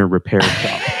vacuum cleaner repair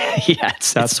shop.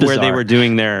 That's where they were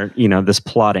doing their, this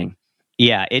plotting.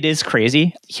 Yeah, it is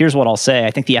crazy. Here's what I'll say.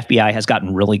 I think the FBI has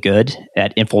gotten really good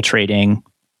at infiltrating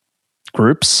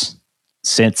groups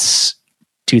since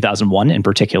 2001 in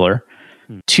particular.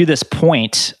 To this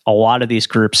point, a lot of these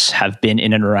groups have been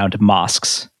in and around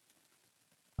mosques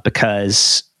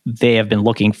because they have been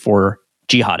looking for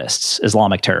jihadists,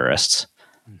 Islamic terrorists.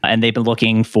 And they've been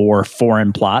looking for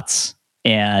foreign plots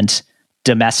and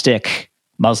domestic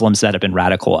Muslims that have been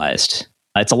radicalized.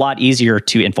 It's a lot easier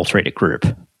to infiltrate a group.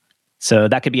 So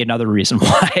that could be another reason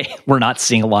why we're not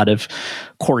seeing a lot of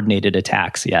coordinated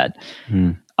attacks yet.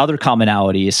 Other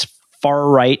commonalities,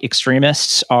 far-right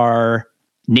extremists are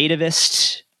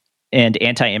nativist and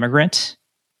anti-immigrant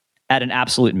at an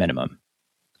absolute minimum.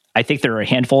 I think there are a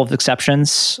handful of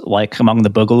exceptions, like among the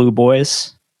Boogaloo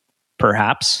Boys,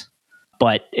 perhaps.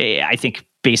 But I think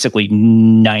basically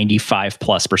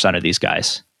 95+% of these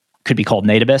guys could be called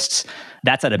nativists.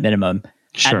 That's at a minimum.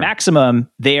 Sure. At maximum,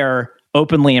 they are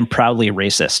openly and proudly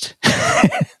racist.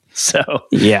 So,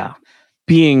 yeah,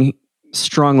 being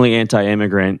strongly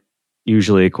anti-immigrant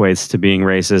usually equates to being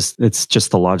racist. It's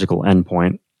just the logical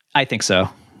endpoint. I think so.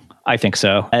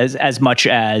 As much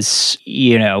as,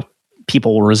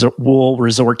 people will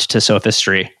resort to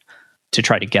sophistry to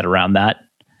try to get around that.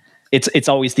 It's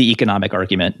always the economic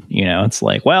argument. It's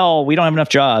like, well, we don't have enough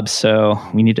jobs, so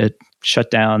we need to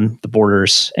shut down the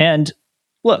borders. And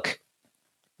look,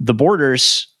 the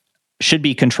borders should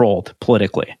be controlled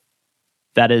politically.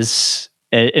 That is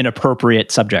an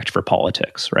appropriate subject for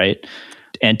politics, right?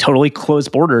 And totally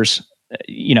closed borders,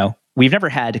 we've never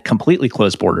had completely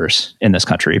closed borders in this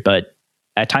country, but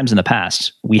at times in the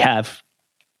past, we have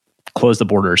closed the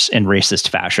borders in racist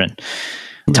fashion.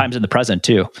 Times in the present,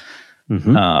 too.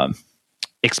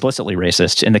 Explicitly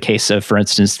racist in the case of, for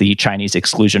instance, the Chinese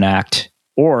Exclusion Act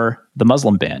or the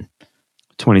Muslim ban.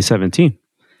 2017.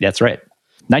 That's right.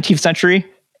 19th century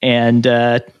and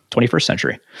 21st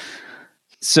century.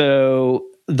 So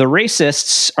the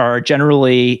racists are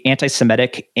generally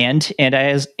anti-Semitic and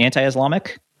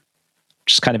anti-Islamic,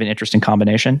 which is kind of an interesting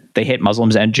combination. They hate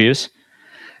Muslims and Jews.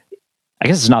 I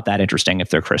guess it's not that interesting if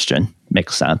they're Christian.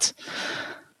 Makes sense.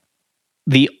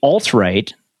 The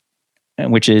alt-right,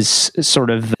 which is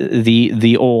sort of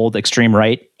the old extreme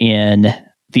right in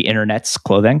the internet's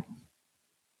clothing,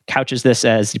 couches this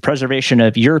as the preservation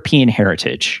of European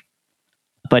heritage.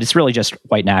 But it's really just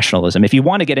white nationalism. If you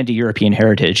want to get into European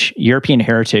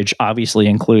heritage obviously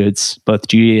includes both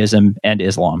Judaism and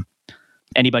Islam.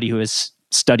 Anybody who has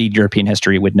studied European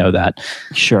history would know that.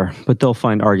 Sure, but they'll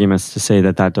find arguments to say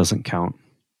that doesn't count.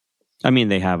 I mean,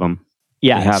 they have them.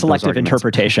 Yeah, selective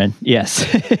interpretation. Yes.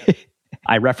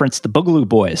 I referenced the Boogaloo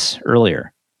Boys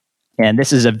earlier. And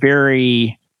this is a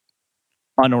very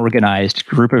unorganized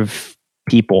group of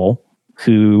people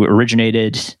who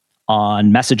originated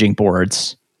on messaging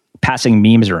boards, passing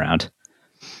memes around.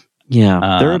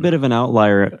 Yeah, they're a bit of an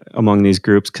outlier among these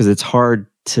groups because it's hard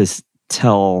to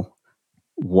tell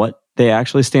what they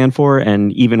actually stand for.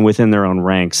 And even within their own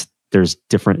ranks, there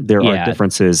are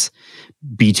differences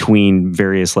between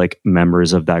various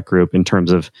members of that group in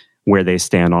terms of where they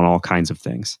stand on all kinds of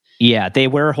things. Yeah, they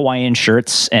wear Hawaiian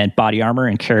shirts and body armor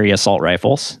and carry assault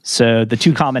rifles. So the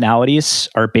two commonalities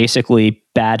are basically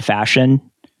bad fashion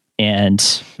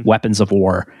and weapons of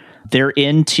war. They're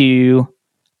into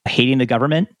hating the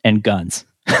government and guns.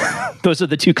 Those are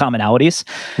the two commonalities.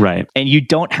 Right. And you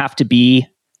don't have to be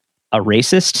a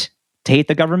racist to hate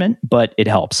the government, but it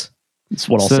helps. That's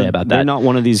what I'll say about that. They're not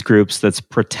one of these groups that's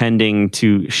pretending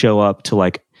to show up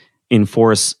to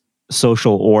enforce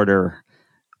social order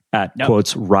at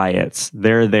quotes riots.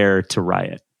 They're there to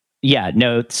riot. Yeah,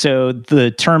 no. So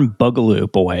the term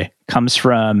Boogaloo Boy comes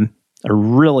from a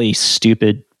really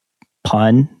stupid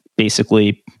pun.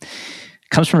 Basically,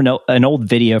 comes from an old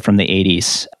video from the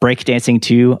 80s. Breakdancing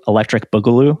 2, Electric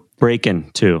Boogaloo. Breakin'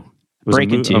 2. It was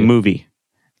Breakin' 2. A movie.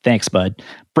 Thanks, bud.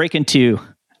 Breakin' 2,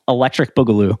 Electric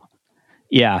Boogaloo.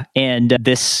 Yeah, and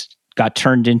this got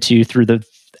turned into, through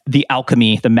the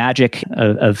alchemy, the magic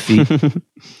of the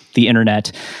the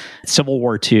internet, Civil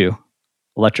War II,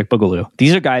 Electric Boogaloo.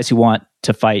 These are guys who want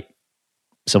to fight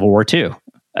Civil War II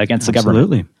against the government.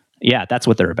 Absolutely. Yeah, that's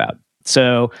what they're about.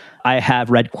 So I have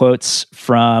read quotes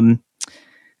from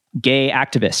gay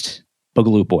activist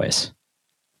Boogaloo Boys.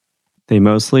 They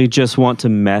mostly just want to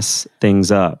mess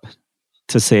things up,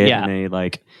 to say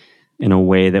it in a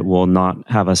way that will not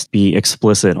have us be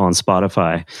explicit on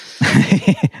Spotify.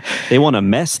 They want to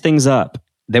mess things up.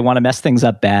 They want to mess things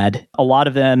up bad. A lot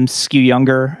of them skew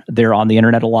younger. They're on the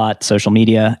internet a lot, social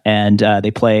media, and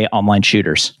they play online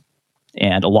shooters.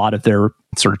 And a lot of their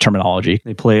sort of terminology.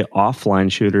 They play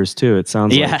offline shooters too, it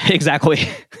sounds like. Yeah, exactly.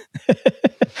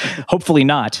 Hopefully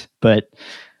not, but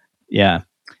yeah.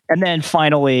 And then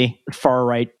finally,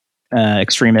 far-right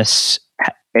extremists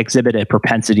exhibit a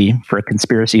propensity for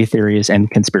conspiracy theories and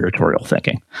conspiratorial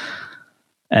thinking.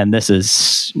 And this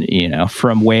is,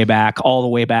 from way back, all the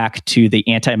way back to the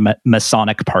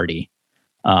anti-Masonic party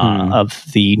of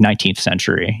the 19th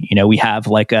century. We have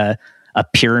like a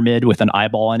pyramid with an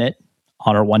eyeball in it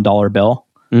on our $1 bill.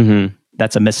 Mm-hmm.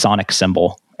 That's a Masonic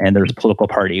symbol. And there's a political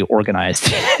party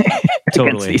organized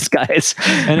against these guys.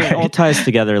 And it all ties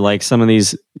together. Like, some of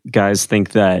these guys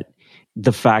think that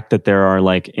the fact that there are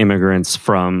like immigrants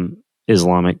from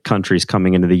Islamic countries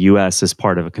coming into the US is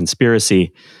part of a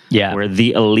conspiracy. Yeah. Where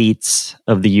the elites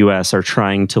of the US are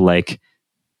trying to like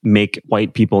make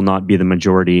white people not be the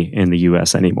majority in the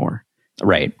US anymore.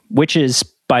 Right. Which is,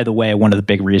 by the way, one of the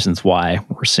big reasons why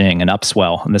we're seeing an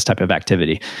upswell in this type of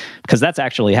activity, because that's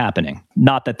actually happening.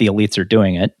 Not that the elites are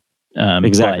doing it.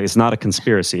 Exactly. It's not a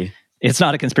conspiracy. It's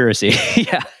not a conspiracy.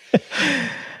 Yeah.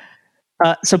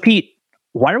 So, Pete,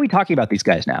 why are we talking about these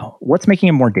guys now? What's making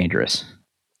them more dangerous?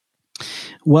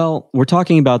 Well, we're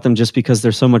talking about them just because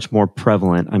they're so much more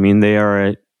prevalent. I mean, they are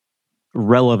a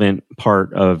relevant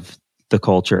part of the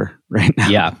culture right now.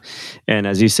 Yeah. And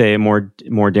as you say, more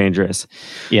dangerous.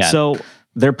 Yeah. So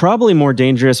they're probably more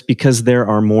dangerous because there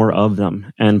are more of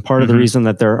them. And part of the reason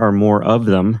that there are more of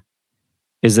them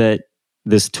is that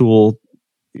this tool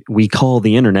we call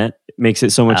the internet makes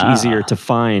it so much easier to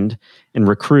find and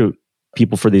recruit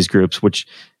people for these groups, which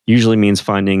usually means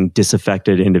finding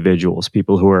disaffected individuals,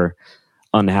 people who are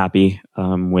unhappy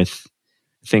with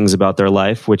things about their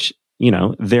life, which,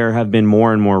 there have been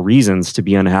more and more reasons to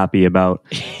be unhappy about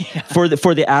for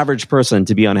the average person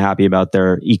to be unhappy about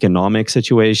their economic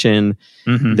situation,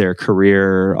 their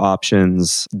career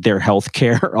options, their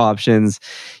healthcare options.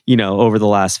 Over the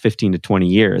last 15 to 20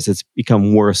 years, it's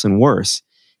become worse and worse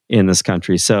in this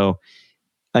country. So,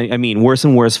 I mean, worse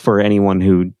and worse for anyone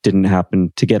who didn't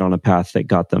happen to get on a path that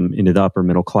got them into the upper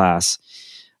middle class.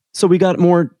 So we got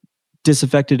more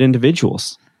disaffected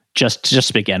individuals. Just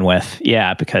to begin with,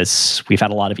 yeah, because we've had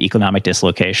a lot of economic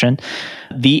dislocation.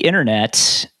 The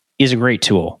internet is a great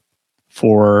tool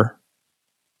for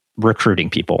recruiting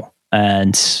people.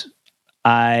 And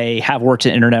I have worked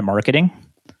in internet marketing,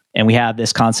 and we have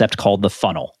this concept called the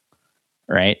funnel,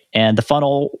 right? And the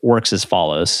funnel works as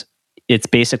follows. It's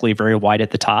basically very wide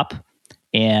at the top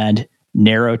and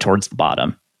narrow towards the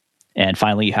bottom. And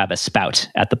finally, you have a spout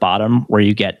at the bottom where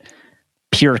you get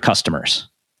pure customers,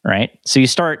 right? So you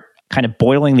start kind of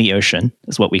boiling the ocean,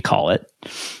 is what we call it,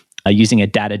 using a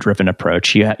data-driven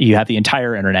approach. You have the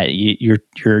entire internet.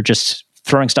 You're just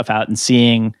throwing stuff out and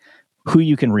seeing who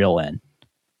you can reel in.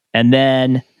 And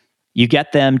then you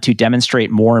get them to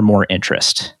demonstrate more and more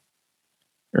interest,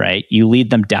 right? You lead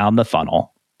them down the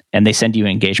funnel, and they send you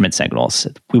engagement signals.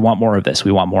 We want more of this.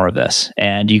 We want more of this.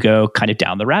 And you go kind of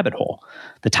down the rabbit hole.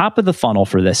 The top of the funnel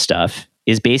for this stuff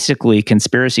is basically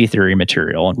conspiracy theory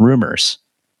material and rumors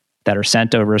that are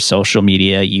sent over social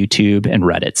media, YouTube, and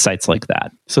Reddit, sites like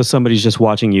that. So somebody's just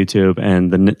watching YouTube,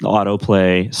 and the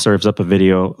autoplay serves up a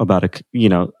video about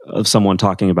of someone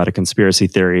talking about a conspiracy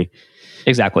theory.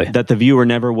 Exactly. That the viewer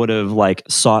never would have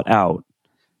sought out,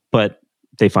 but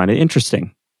they find it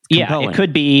interesting. Compelling. Yeah, it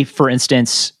could be, for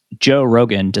instance, Joe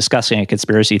Rogan discussing a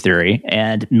conspiracy theory,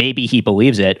 and maybe he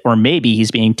believes it, or maybe he's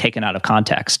being taken out of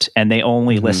context, and they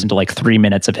only listen to 3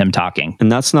 minutes of him talking. And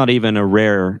that's not even a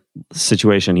rare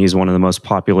situation. He's one of the most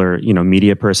popular,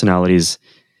 media personalities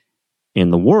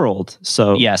in the world.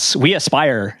 So yes, we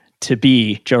aspire to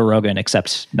be Joe Rogan,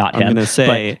 except not him. I'm going to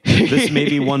say this may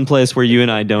be one place where you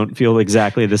and I don't feel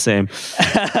exactly the same.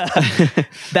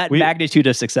 That magnitude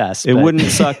of success. It wouldn't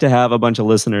suck to have a bunch of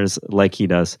listeners like he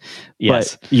does.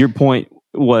 Yes. But your point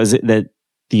was that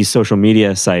these social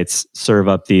media sites serve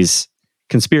up these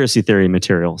conspiracy theory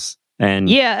materials. And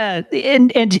yeah,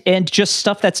 and just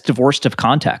stuff that's divorced of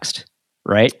context,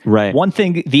 right? Right. One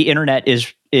thing the internet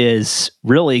is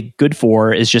really good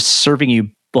for is just serving you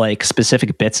like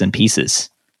specific bits and pieces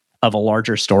of a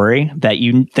larger story that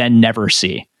you then never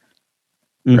see.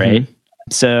 Right.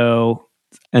 So,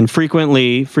 and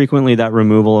frequently that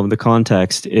removal of the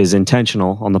context is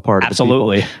intentional on the part of the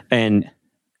people. And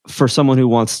for someone who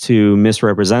wants to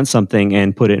misrepresent something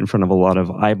and put it in front of a lot of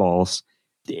eyeballs,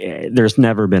 there's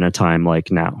never been a time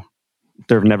like now.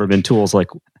 There have never been tools like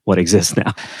what exists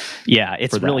now. Yeah,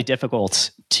 it's really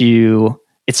difficult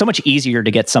it's so much easier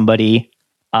to get somebody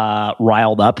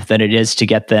riled up than it is to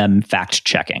get them fact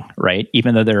checking, right?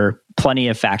 Even though there are plenty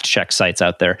of fact check sites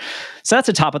out there. So that's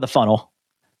the top of the funnel.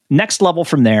 Next level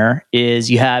from there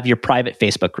is you have your private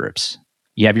Facebook groups.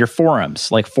 You have your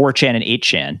forums like 4chan and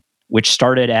 8chan, which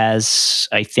started as,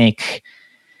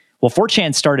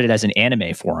 4chan started as an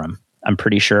anime forum, I'm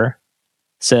pretty sure.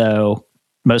 So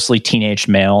mostly teenage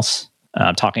males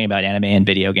talking about anime and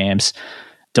video games,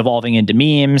 devolving into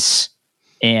memes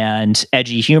and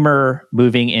edgy humor,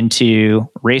 moving into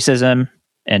racism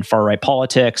and far-right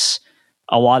politics.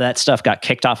 A lot of that stuff got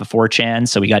kicked off of 4chan,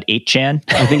 so we got 8chan.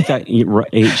 I think that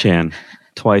 8chan,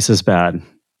 twice as bad.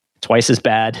 Twice as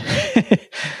bad.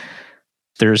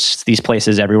 There's these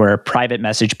places everywhere, private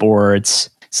message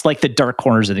boards. It's like the dark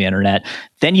corners of the internet.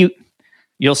 Then you'll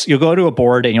go to a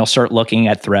board and you'll start looking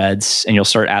at threads and you'll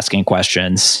start asking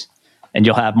questions, and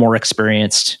you'll have more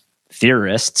experienced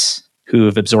theorists who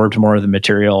have absorbed more of the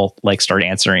material, like start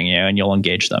answering you, and you'll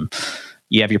engage them.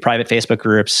 You have your private Facebook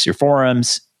groups, your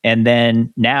forums, and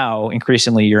then now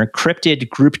increasingly your encrypted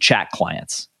group chat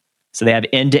clients. So they have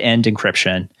end-to-end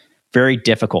encryption, very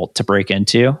difficult to break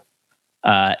into.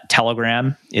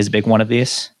 Telegram is a big one of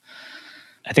these.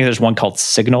 I think there's one called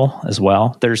Signal as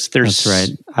well. There's That's right.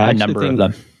 A number of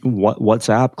them.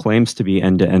 WhatsApp claims to be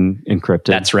end-to-end encrypted.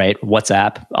 That's right.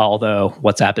 WhatsApp, although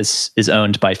WhatsApp is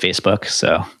owned by Facebook,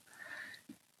 so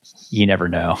you never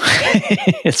know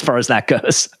as far as that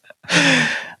goes.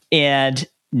 And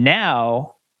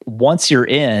now, once you're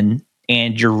in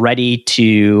and you're ready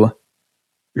to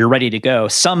go,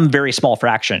 some very small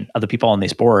fraction of the people on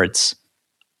these boards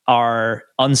are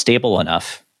unstable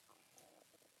enough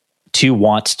to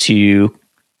want to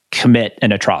commit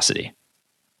an atrocity.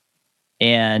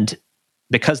 And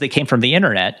because they came from the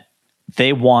internet,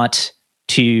 they want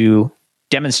to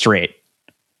demonstrate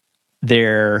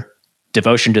their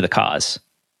devotion to the cause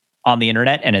on the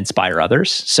internet and inspire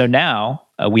others. So now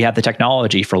we have the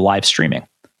technology for live streaming.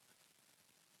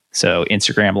 So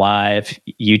Instagram Live,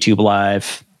 YouTube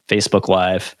Live, Facebook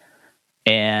Live,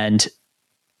 and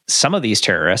some of these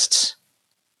terrorists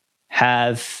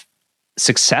have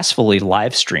successfully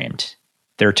live streamed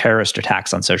their terrorist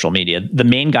attacks on social media. The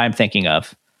main guy I'm thinking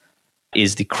of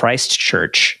is the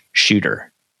Christchurch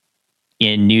shooter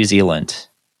in New Zealand,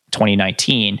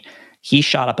 2019. He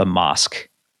shot up a mosque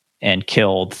and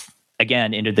killed,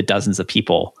 again, into the dozens of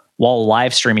people while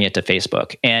live streaming it to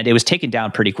Facebook. And it was taken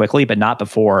down pretty quickly, but not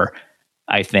before,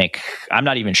 I'm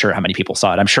not even sure how many people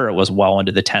saw it. I'm sure it was well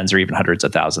into the tens or even hundreds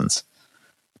of thousands,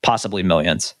 possibly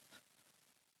millions.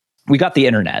 We got the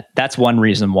internet. That's one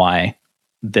reason why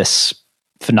this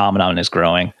phenomenon is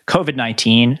growing.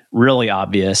 COVID-19, really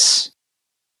obvious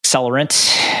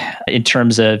accelerant in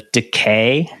terms of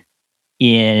decay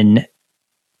in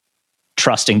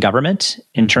trust in government,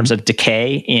 in terms of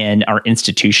decay in our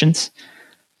institutions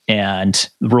and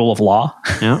the rule of law.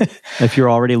 Yeah. If you're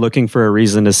already looking for a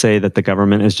reason to say that the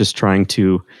government is just trying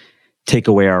to take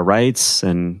away our rights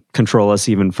and control us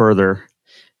even further,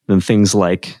 then things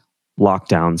like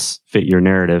lockdowns fit your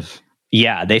narrative.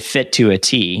 Yeah, they fit to a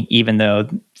T, even though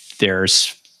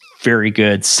there's very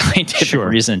good scientific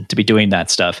reason to be doing that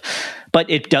stuff. But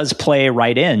it does play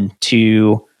right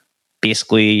into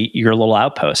basically your little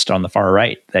outpost on the far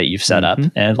right that you've set up.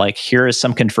 And like, here is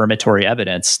some confirmatory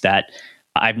evidence that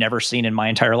I've never seen in my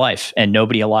entire life, and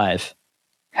nobody alive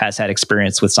has had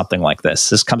experience with something like this.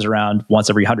 This comes around once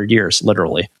every 100 years,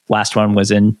 literally. Last one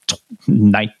was in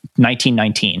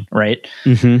 1919, right?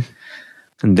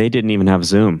 And they didn't even have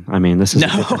Zoom. I mean, this is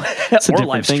or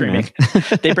live streaming.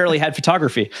 They barely had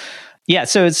photography. Yeah,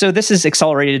 so this has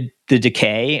accelerated the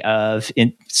decay of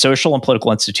social and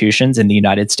political institutions in the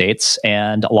United States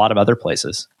and a lot of other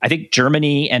places. I think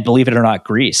Germany and, believe it or not,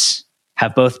 Greece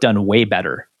have both done way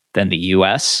better than the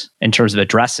US in terms of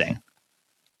addressing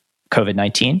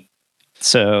COVID-19.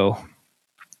 So,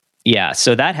 yeah,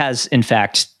 so that has, in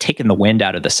fact, taken the wind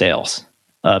out of the sails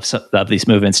of these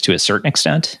movements to a certain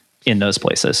extent in those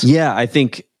places. Yeah, I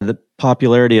think the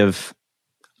popularity of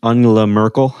Angela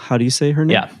Merkel, how do you say her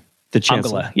name? Yeah. The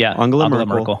chancellor. Angela Merkel,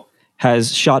 Merkel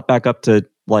has shot back up to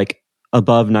like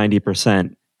above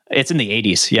 90%. It's in the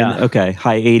 80s, yeah.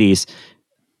 High 80s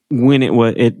when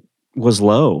it was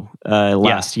low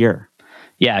last year.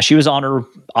 Yeah, she was on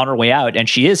her way out, and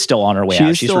she is still on her way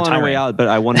out. She's still retiring. on her way out, but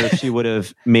I wonder if she would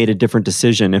have made a different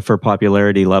decision if her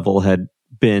popularity level had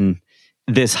been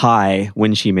this high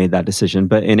when she made that decision.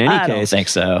 But in any case, I don't think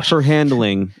so. Her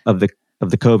handling of the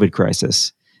COVID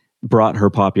crisis brought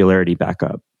her popularity back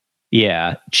up.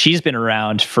 Yeah, she's been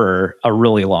around for a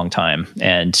really long time,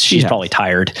 and she's probably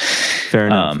tired. Fair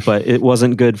enough, but it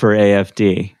wasn't good for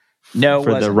AfD. No,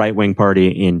 for the right-wing party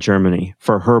in Germany,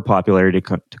 for her popularity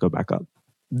to go back up.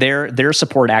 Their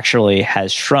support actually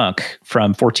has shrunk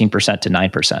from 14% to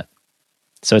 9%.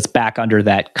 So it's back under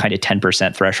that kind of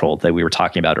 10% threshold that we were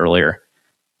talking about earlier.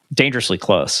 Dangerously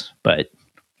close, but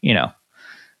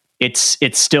it's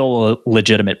still a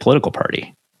legitimate political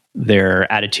party. Their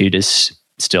attitude is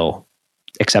still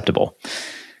acceptable.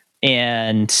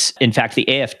 And in fact, the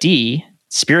AfD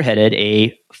spearheaded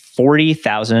a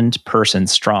 40,000 person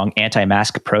strong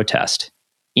anti-mask protest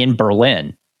in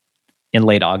Berlin in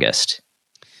late August.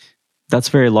 That's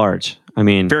very large. I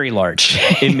mean, very large.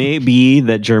 It may be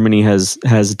that Germany has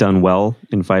done well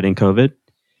in fighting COVID,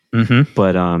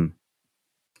 but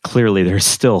clearly there's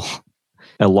still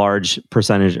a large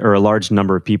percentage or a large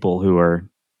number of people who are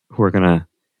going to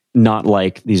not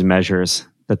like these measures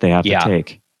that they have to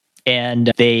take.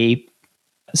 And they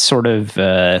sort of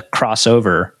cross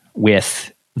over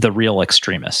with the real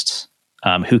extremists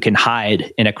who can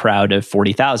hide in a crowd of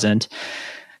 40,000.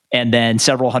 And then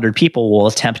several hundred people will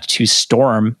attempt to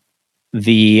storm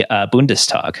the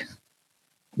Bundestag,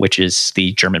 which is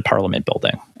the German parliament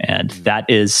building. And that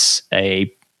is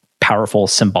a powerful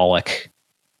symbolic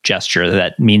gesture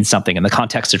that means something in the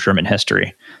context of German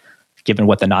history, given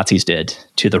what the Nazis did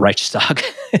to the Reichstag.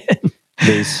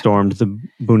 They stormed the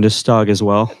Bundestag as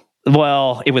well.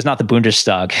 Well, it was not the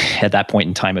Bundestag at that point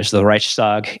in time. It was the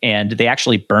Reichstag, and they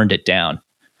actually burned it down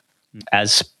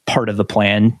as part of the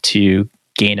plan to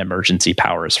gain emergency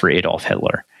powers for Adolf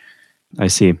Hitler. I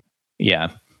see. Yeah.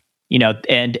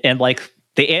 And like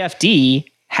the AfD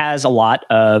has a lot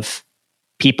of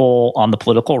people on the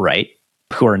political right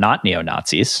who are not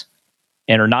neo-Nazis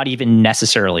and are not even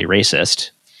necessarily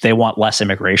racist. They want less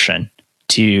immigration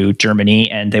to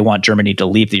Germany, and they want Germany to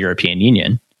leave the European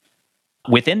Union.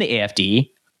 Within the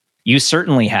AfD, you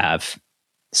certainly have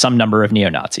some number of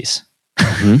neo-Nazis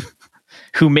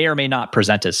who may or may not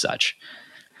present as such.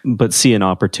 But see an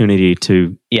opportunity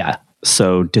to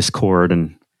sow discord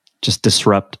and just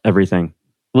disrupt everything.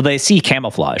 Well, they see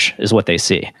camouflage is what they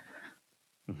see.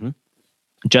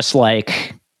 Just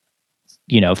like,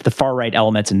 the far-right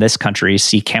elements in this country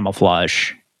see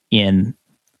camouflage in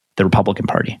the Republican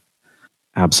Party.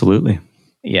 Absolutely.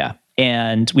 Yeah.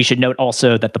 And we should note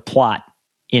also that the plot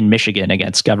in Michigan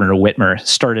against Governor Whitmer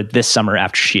started this summer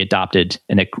after she adopted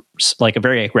a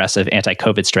very aggressive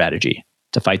anti-COVID strategy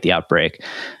to fight the outbreak.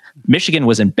 Michigan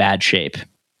was in bad shape,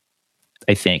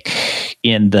 I think,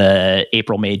 in the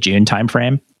April, May, June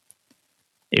timeframe.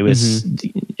 It was,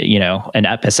 an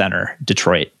epicenter,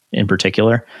 Detroit in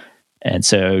particular. And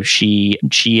so she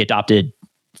adopted,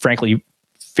 frankly,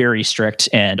 very strict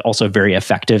and also very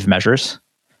effective measures.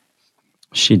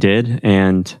 She did.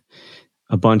 And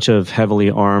a bunch of heavily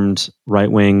armed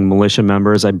right-wing militia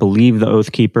members, I believe the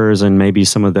Oath Keepers and maybe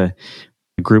some of the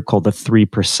group called the 3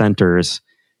 Percenters,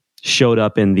 showed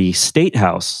up in the State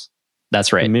House.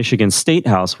 That's right. The Michigan State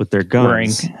House with their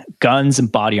guns. Wearing guns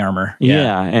and body armor.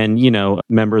 Yeah. And,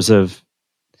 members of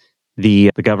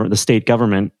the state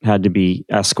government had to be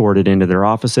escorted into their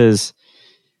offices.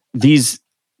 These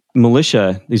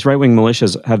right-wing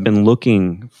militias have been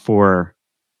looking for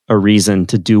a reason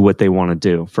to do what they want to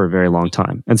do for a very long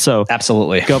time. And so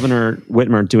absolutely, Governor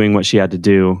Whitmer doing what she had to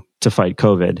do to fight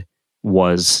COVID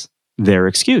was their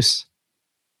excuse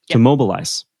to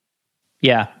mobilize.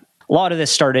 Yeah. A lot of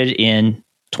this started in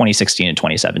 2016 and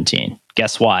 2017.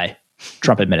 Guess why?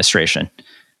 Trump administration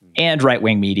and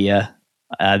right-wing media.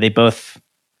 They both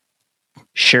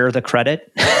share the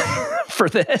credit for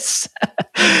this.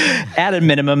 At a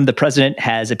minimum, the president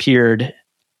has appeared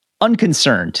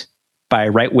unconcerned by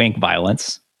right-wing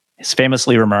violence. He's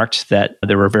famously remarked that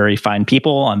there were very fine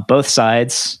people on both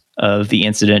sides of the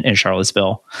incident in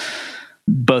Charlottesville,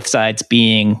 both sides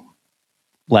being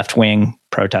left-wing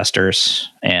protesters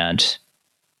and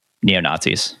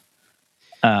neo-Nazis.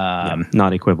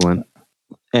 Not equivalent.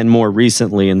 And more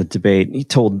recently in the debate, he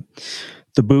told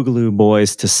the Boogaloo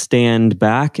Boys to stand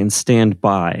back and stand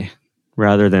by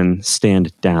rather than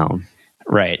stand down.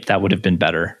 Right. That would have been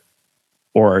better.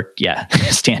 Or, yeah,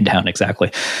 stand down,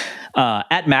 exactly.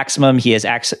 At maximum, he has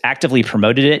actively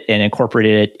promoted it and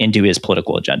incorporated it into his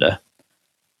political agenda.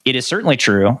 It is certainly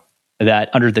true that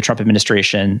under the Trump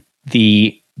administration,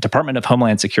 the Department of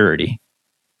Homeland Security,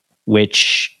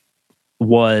 which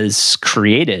was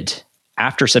created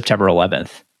after September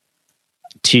 11th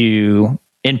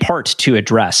in part to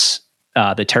address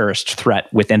the terrorist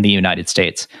threat within the United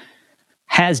States,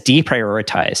 has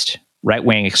deprioritized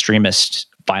right-wing extremist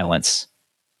violence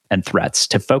and threats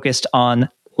to focus on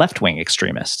left-wing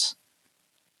extremists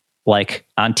like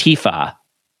Antifa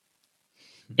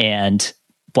and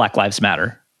Black Lives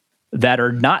Matter that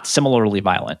are not similarly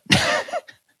violent.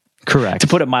 Correct. To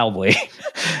put it mildly.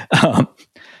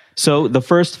 So the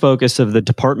first focus of the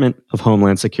Department of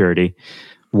Homeland Security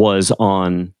was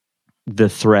on the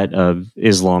threat of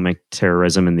Islamic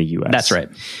terrorism in the U.S. That's right.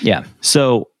 Yeah.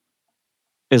 So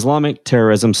Islamic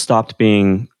terrorism stopped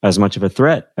being as much of a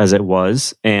threat as it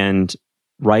was, and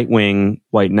right-wing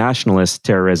white nationalist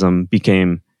terrorism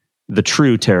became the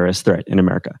true terrorist threat in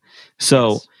America.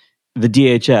 So yes. The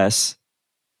DHS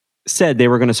said they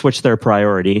were going to switch their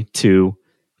priority to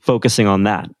focusing on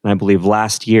that. And I believe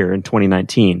last year in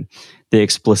 2019, they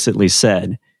explicitly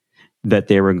said that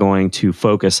they were going to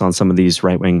focus on some of these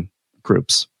right-wing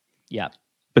groups. Yeah.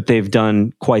 But they've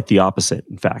done quite the opposite,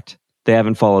 in fact. They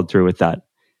haven't followed through with that.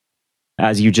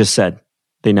 As you just said,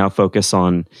 they now focus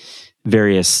on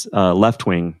various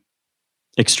left-wing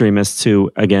extremists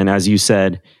who, again, as you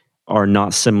said, are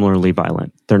not similarly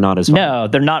violent. They're not as violent. No,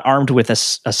 they're not armed with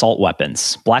assault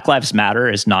weapons. Black Lives Matter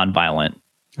is nonviolent.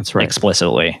 That's right.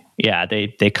 Explicitly. Yeah,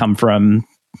 they come from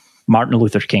Martin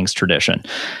Luther King's tradition.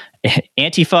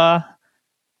 Antifa,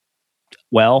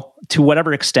 well, to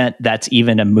whatever extent that's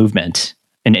even a movement,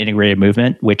 an integrated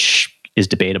movement, which is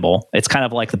debatable. It's kind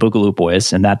of like the Boogaloo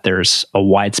Boys in that there's a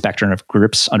wide spectrum of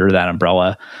groups under that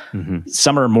umbrella. Mm-hmm.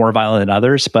 Some are more violent than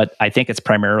others, but I think it's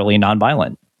primarily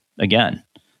nonviolent. Again,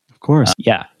 of course.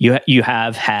 Yeah, you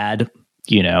have had,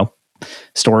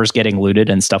 stores getting looted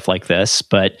and stuff like this,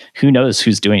 but who knows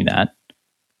who's doing that?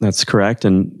 That's correct.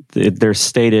 And their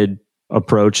stated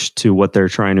approach to what they're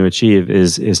trying to achieve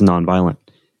is nonviolent.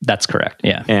 That's correct.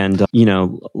 Yeah. And,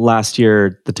 last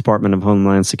year, the Department of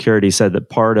Homeland Security said that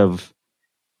part of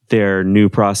their new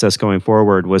process going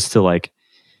forward was to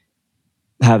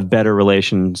have better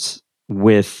relations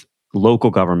with local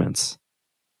governments,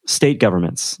 state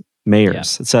governments,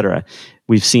 mayors, etc.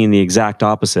 We've seen the exact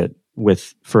opposite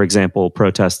with, for example,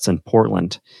 protests in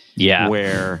Portland,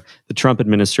 where the Trump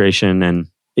administration, and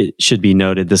it should be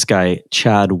noted, this guy,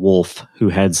 Chad Wolf, who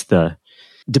heads the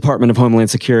Department of Homeland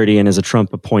Security and is a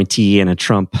Trump appointee and a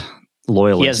Trump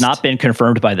loyalist. He has not been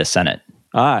confirmed by the Senate.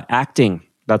 Acting.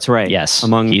 That's right. Yes.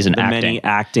 He's many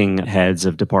acting heads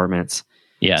of departments.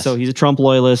 Yes. So he's a Trump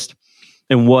loyalist.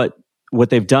 And what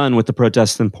they've done with the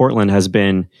protests in Portland has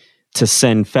been to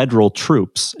send federal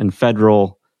troops and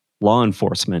federal law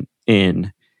enforcement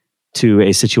in to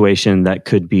a situation that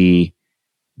could be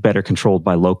better controlled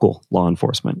by local law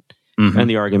enforcement. Mm-hmm. And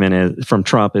the argument from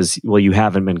Trump is, well, you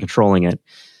haven't been controlling it.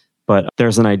 But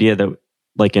there's an idea that,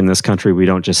 in this country, we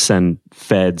don't just send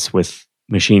feds with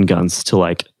machine guns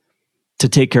to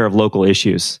take care of local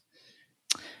issues.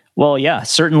 Well, yeah,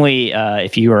 certainly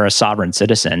if you are a sovereign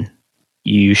citizen,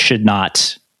 you should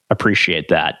not appreciate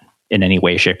that in any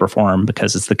way, shape, or form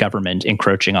because it's the government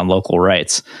encroaching on local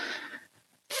rights.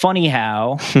 Funny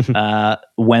how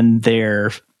when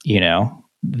they're,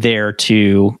 there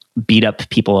to beat up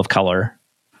people of color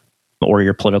or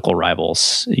your political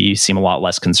rivals, you seem a lot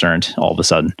less concerned all of a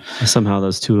sudden. Somehow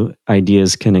those two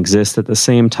ideas can exist at the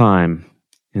same time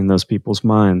in those people's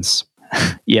minds.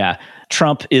 Yeah.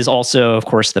 Trump is also, of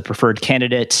course, the preferred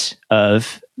candidate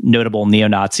of notable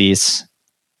neo-Nazis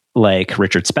like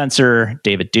Richard Spencer,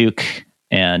 David Duke,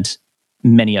 and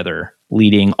many other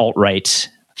leading alt-right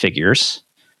figures.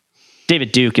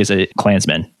 David Duke is a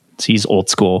Klansman. So he's old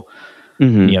school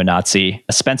neo-Nazi.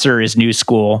 Spencer is new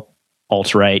school,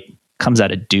 alt-right, comes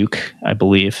out of Duke, I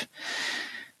believe.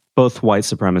 Both white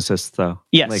supremacists, though.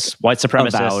 Yes, white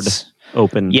supremacists.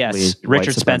 Openly. Yes,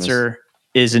 Richard Spencer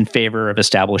is in favor of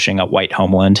establishing a white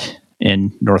homeland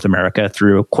in North America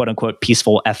through quote-unquote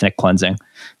peaceful ethnic cleansing,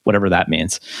 whatever that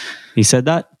means. He said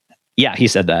that? Yeah, he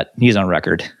said that. He's on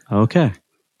record. Okay.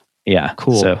 Yeah,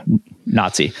 cool. So,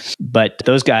 Nazi. But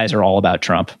those guys are all about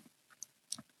Trump.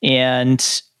 And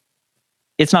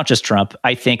it's not just Trump.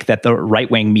 I think that the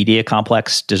right-wing media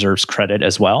complex deserves credit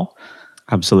as well.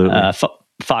 Absolutely.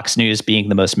 Fox News being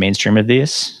the most mainstream of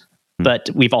these. But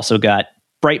we've also got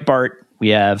Breitbart. We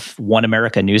have One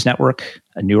America News Network,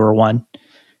 a newer one.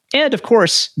 And of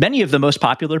course, many of the most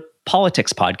popular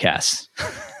politics podcasts.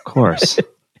 Of course.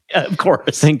 Of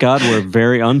course. Thank God we're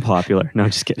very unpopular. No,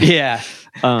 just kidding. Yeah.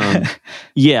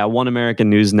 Yeah, One American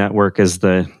News Network is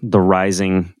the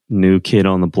rising new kid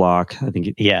on the block. I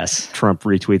think yes. Trump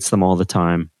retweets them all the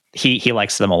time. He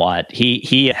likes them a lot.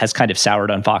 He has kind of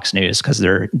soured on Fox News because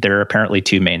they're apparently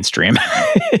too mainstream.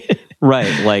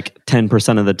 Right. Like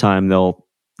 10% of the time they'll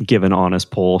give an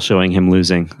honest poll showing him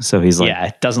losing. So he's like,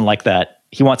 yeah, doesn't like that.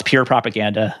 He wants pure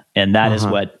propaganda, and that is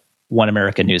what One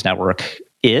American News Network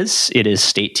is. It is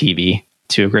state TV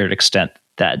to a greater extent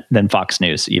than Fox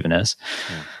News even is.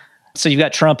 Yeah. So you've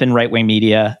got Trump and right-wing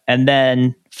media, and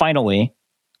then finally,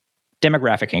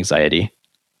 demographic anxiety.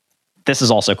 This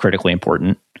is also critically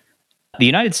important. The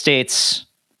United States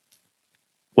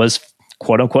was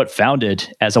quote-unquote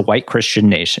founded as a white Christian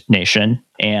nation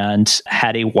and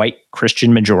had a white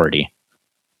Christian majority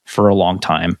for a long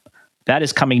time. That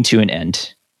is coming to an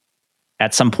end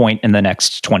at some point in the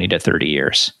next 20 to 30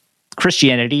 years.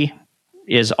 Christianity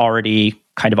is already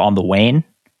kind of on the wane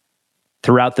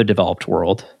throughout the developed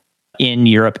world, in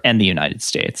Europe and the United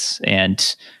States.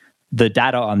 And the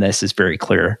data on this is very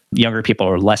clear. Younger people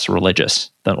are less religious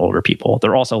than older people.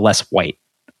 They're also less white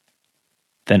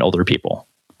than older people.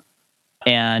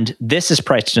 And this is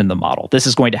priced in the model. This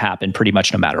is going to happen pretty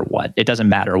much no matter what. It doesn't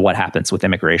matter what happens with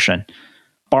immigration,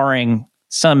 barring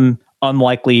some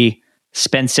unlikely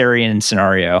Spencerian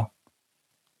scenario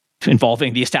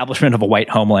involving the establishment of a white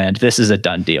homeland. This is a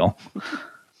done deal.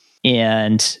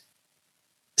 And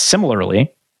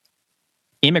similarly,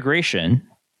 immigration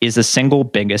is the single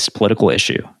biggest political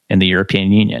issue in the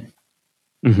European Union.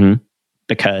 Mm-hmm.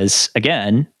 Because,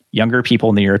 again, younger people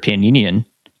in the European Union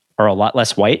are a lot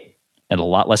less white and a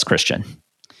lot less Christian.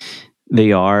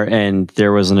 They are. And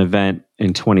there was an event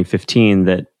in 2015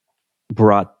 that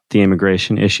brought the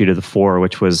immigration issue to the fore,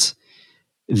 which was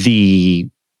the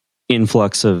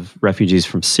influx of refugees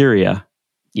from Syria.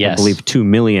 Yes. I believe 2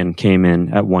 million came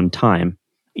in at one time.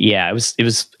 Yeah, it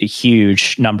was a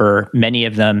huge number. Many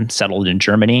of them settled in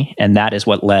Germany, and that is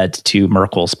what led to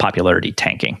Merkel's popularity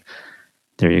tanking.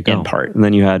 There you go. In part. And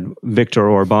then you had Viktor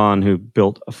Orban, who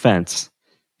built a fence.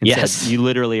 And yes. said, you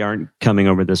literally aren't coming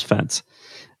over this fence.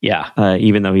 Yeah.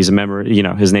 Even though he's a member,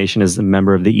 his nation is a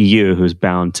member of the EU, who's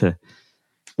bound to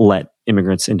let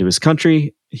immigrants into his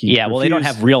country. Well, they don't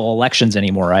have real elections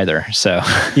anymore either. So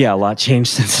yeah, a lot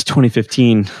changed since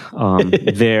 2015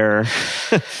 there.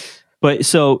 But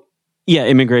so, yeah,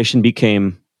 immigration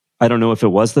became, I don't know if it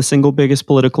was the single biggest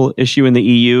political issue in the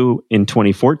EU in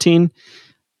 2014,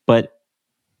 but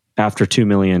after 2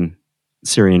 million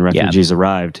Syrian refugees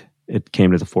arrived, it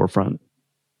came to the forefront.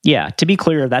 Yeah, to be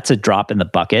clear, that's a drop in the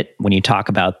bucket when you talk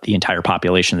about the entire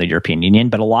population of the European Union,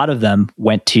 but a lot of them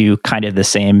went to kind of the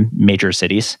same major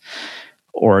cities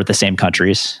or the same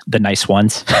countries, the nice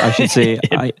ones. I should say,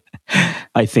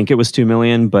 I think it was 2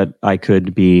 million, but I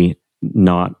could be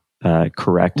not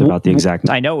correct about the exact.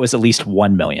 I know it was at least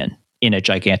 1 million in a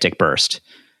gigantic burst,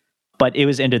 but it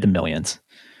was into the millions,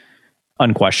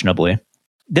 unquestionably.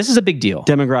 This is a big deal.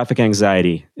 Demographic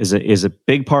anxiety is a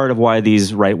big part of why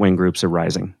these right-wing groups are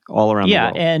rising all around the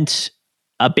world. Yeah, and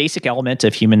a basic element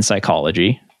of human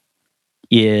psychology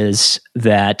is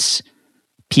that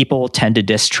people tend to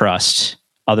distrust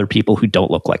other people who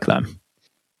don't look like them.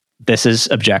 This is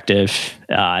objective.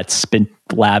 It's been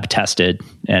lab tested,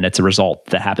 and it's a result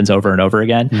that happens over and over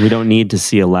again. We don't need to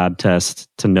see a lab test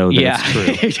to know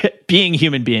that it's true. Being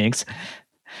human beings,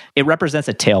 it represents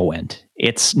a tailwind.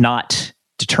 It's not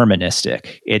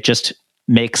deterministic. It just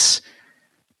makes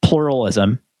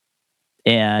pluralism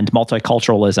and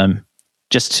multiculturalism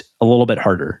just a little bit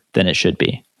harder than it should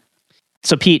be.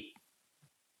 So, Pete,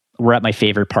 we're at my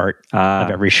favorite part of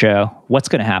every show. What's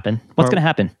going to happen? What's going to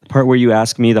happen? The part where you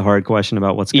ask me the hard question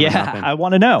about what's going to happen. Yeah, I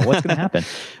want to know what's going to happen.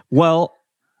 Well,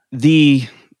 the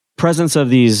presence of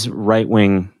these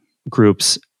right-wing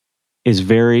groups is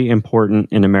very important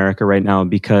in America right now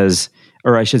because,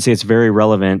 or I should say it's very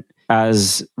relevant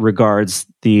as regards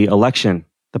the election,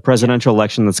 the presidential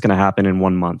election that's going to happen in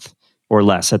 1 month or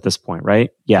less at this point, right?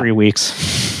 Yeah. 3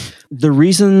 weeks. The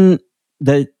reason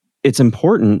that it's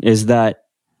important is that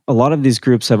a lot of these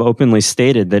groups have openly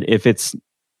stated that if it's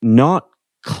not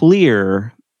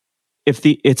clear, if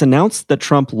it's announced that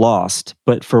Trump lost,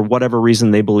 but for whatever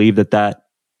reason they believe that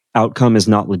outcome is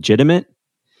not legitimate,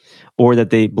 or that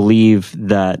they believe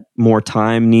that more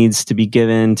time needs to be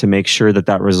given to make sure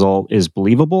that result is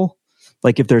believable.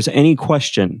 Like if there's any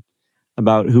question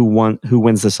about who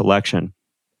wins this election,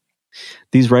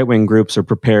 these right-wing groups are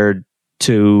prepared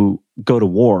to go to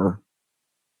war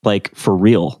like for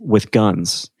real with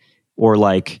guns, or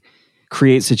like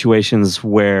create situations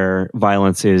where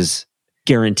violence is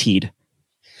guaranteed.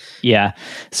 Yeah.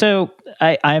 So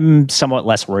I'm somewhat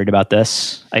less worried about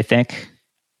this, I think.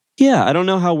 Yeah, I don't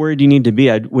know how worried you need to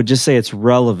be. I would just say it's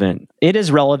relevant. It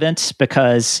is relevant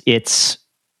because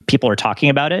people are talking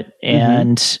about it,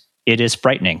 and it is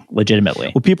frightening,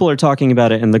 legitimately. Well, people are talking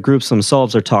about it, and the groups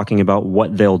themselves are talking about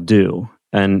what they'll do.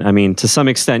 And I mean, to some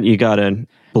extent, you got to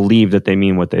believe that they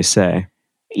mean what they say.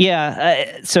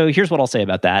 Yeah. So here's what I'll say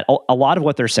about that. A lot of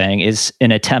what they're saying is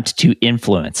an attempt to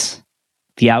influence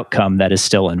the outcome that is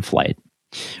still in flight.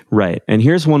 Right. And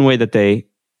here's one way that they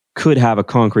could have a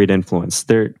concrete influence.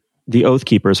 The Oath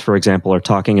Keepers, for example, are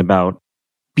talking about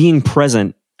being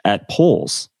present at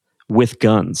polls with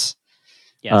guns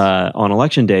on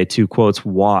election day to, quotes,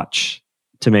 watch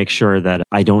to make sure that,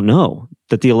 I don't know,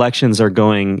 that the elections are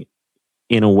going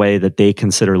in a way that they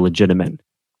consider legitimate.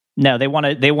 No, they want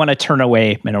to turn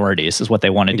away minorities is what they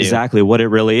want to do. Exactly. What it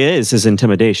really is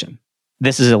intimidation.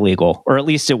 This is illegal, or at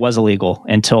least it was illegal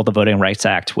until the Voting Rights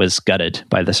Act was gutted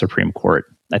by the Supreme Court,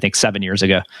 I think 7 years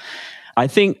ago. I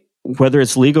think whether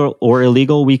it's legal or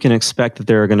illegal, we can expect that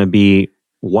there are going to be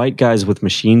white guys with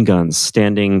machine guns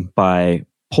standing by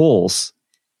polls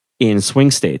in swing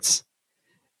states.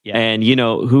 Yeah. And,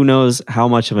 who knows how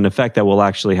much of an effect that will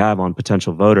actually have on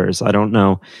potential voters. I don't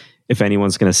know if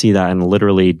anyone's going to see that and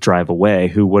literally drive away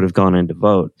who would have gone in to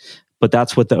vote. But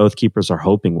that's what the Oath Keepers are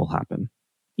hoping will happen.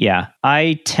 Yeah,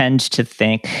 I tend to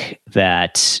think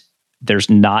that there's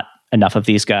not enough of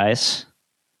these guys.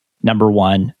 Number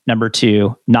one. Number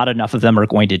two, not enough of them are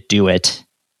going to do it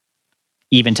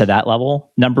even to that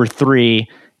level. Number three,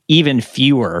 even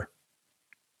fewer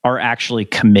are actually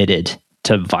committed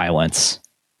to violence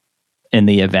in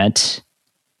the event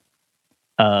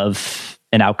of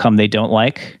an outcome they don't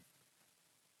like.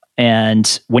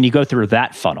 And when you go through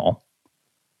that funnel,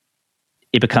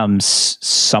 it becomes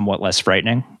somewhat less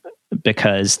frightening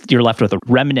because you're left with a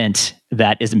remnant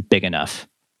that isn't big enough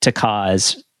to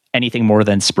cause anything more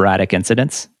than sporadic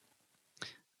incidents.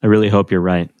 I really hope you're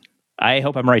right. I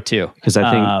hope I'm right too. Because I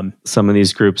think some of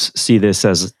these groups see this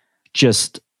as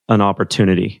just an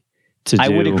opportunity to I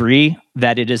would agree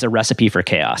that it is a recipe for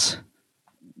chaos.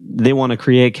 They want to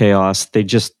create chaos. They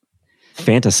just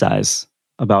fantasize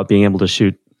about being able to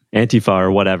shoot Antifa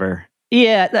or whatever.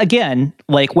 Yeah, again,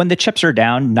 like when the chips are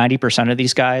down, 90% of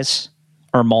these guys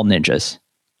are mall ninjas.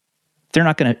 They're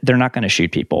not gonna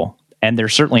shoot people, and they're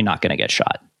certainly not gonna get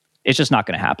shot. It's just not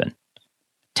gonna happen.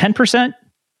 10%,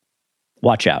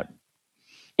 watch out.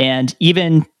 And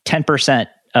even 10%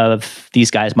 of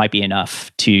these guys might be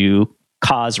enough to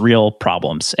cause real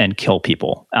problems and kill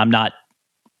people. I'm not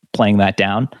playing that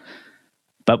down.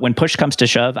 But when push comes to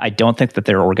shove, I don't think that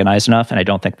they're organized enough, and I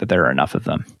don't think that there are enough of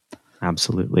them.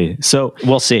 Absolutely. So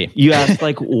we'll see. You asked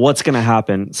what's going to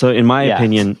happen. So in my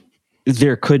opinion,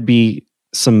 there could be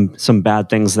some bad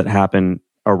things that happen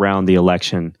around the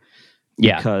election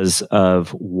because of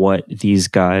what these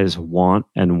guys want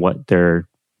and what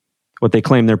they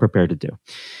claim they're prepared to do.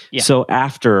 Yeah. So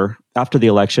after the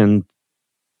election,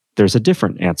 there's a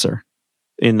different answer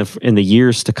in the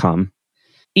years to come.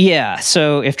 Yeah.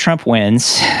 So if Trump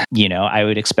wins, I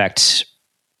would expect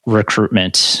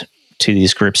recruitment to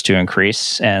these groups to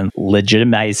increase and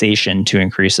legitimization to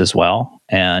increase as well,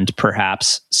 and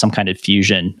perhaps some kind of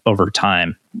fusion over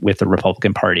time with the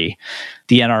Republican Party,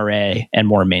 the NRA, and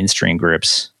more mainstream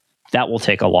groups. That will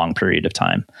take a long period of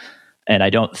time. And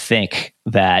I don't think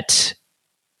that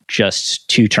just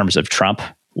 2 terms of Trump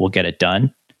will get it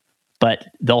done, but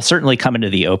they'll certainly come into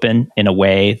the open in a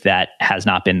way that has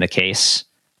not been the case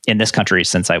in this country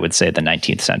since, I would say, the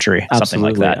 19th century, Absolutely. Something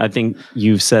like that. I think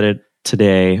you've said it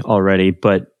today already,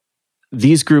 but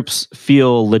these groups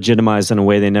feel legitimized in a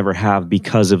way they never have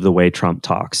because of the way Trump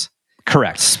talks.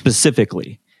 Correct.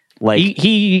 Specifically.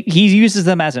 He uses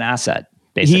them as an asset,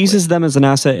 basically. He uses them as an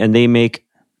asset, and they make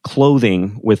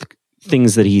clothing with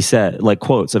things that he said, like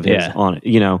quotes of his on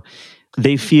it.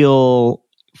 They feel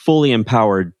fully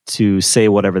empowered to say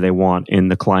whatever they want in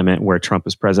the climate where Trump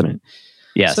is president.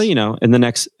 Yes. So, in the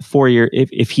next 4 years,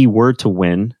 if he were to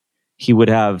win, he would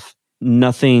have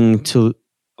nothing to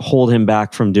hold him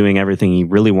back from doing everything he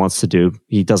really wants to do.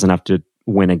 He doesn't have to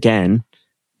win again.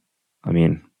 I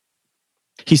mean,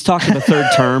 he's talking a third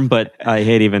term, but I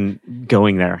hate even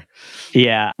going there.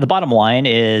 Yeah. The bottom line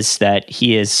is that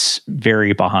he is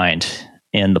very behind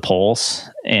in the polls,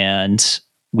 and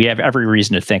we have every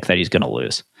reason to think that he's going to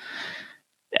lose.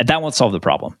 That won't solve the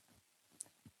problem.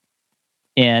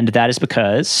 And that is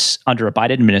because under a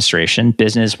Biden administration,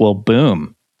 business will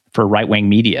boom for right-wing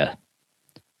media.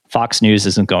 Fox News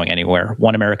isn't going anywhere.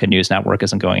 One American News Network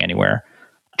isn't going anywhere.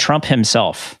 Trump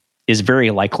himself is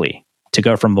very likely to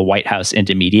go from the White House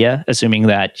into media, assuming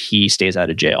that he stays out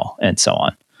of jail and so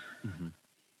on. Mm-hmm.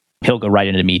 He'll go right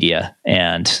into media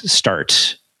and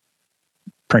start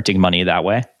printing money that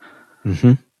way.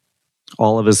 Mm-hmm.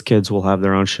 All of his kids will have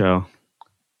their own show.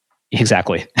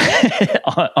 Exactly.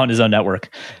 on his own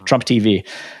network, Trump TV.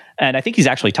 And I think he's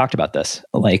actually talked about this.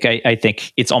 Like, I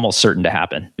think it's almost certain to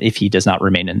happen if he does not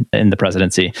remain in the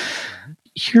presidency.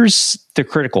 Here's the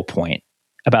critical point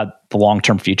about the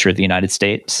long-term future of the United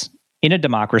States. In a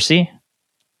democracy,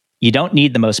 you don't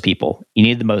need the most people. You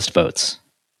need the most votes.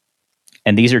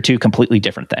 And these are two completely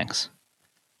different things.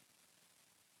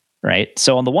 Right?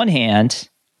 So on the one hand,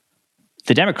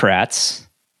 the Democrats,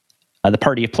 the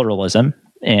party of pluralism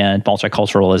and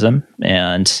multiculturalism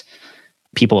and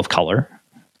people of color,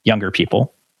 younger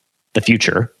people, the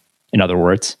future, in other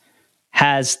words,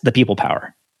 has the people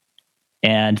power.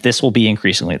 And this will be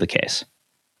increasingly the case.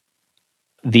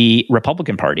 The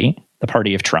Republican Party, the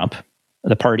party of Trump,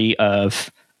 the party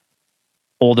of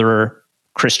older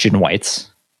Christian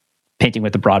whites, painting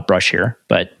with a broad brush here,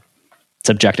 but it's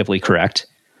objectively correct,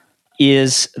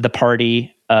 is the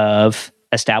party of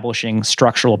establishing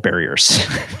structural barriers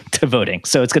to voting.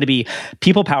 So it's going to be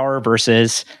people power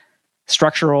versus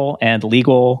structural and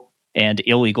legal and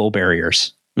illegal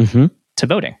barriers to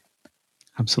voting.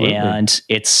 Absolutely. And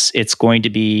it's going to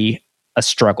be a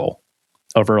struggle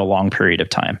over a long period of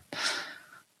time.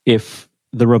 If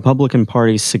the Republican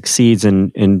Party succeeds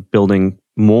in building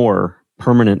more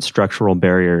permanent structural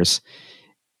barriers,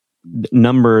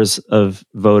 numbers of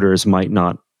voters might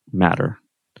not matter.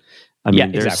 I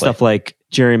mean, there's stuff like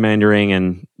gerrymandering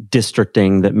and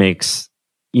districting that makes,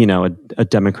 a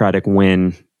Democratic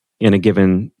win in a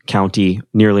given county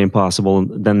nearly impossible.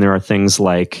 Then there are things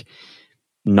like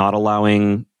not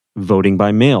allowing voting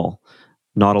by mail,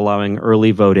 not allowing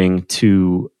early votes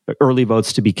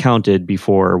to be counted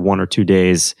before 1 or 2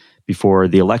 days before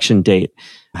the election date,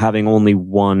 having only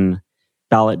one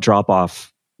ballot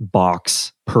drop-off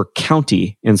box per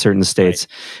county in certain states,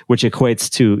 which equates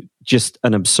to just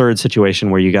an absurd situation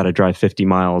where you got to drive 50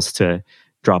 miles to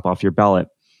drop off your ballot.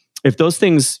 If those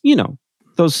things,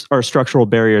 those are structural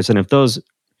barriers, and if those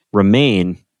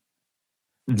remain,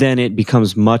 then it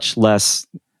becomes much less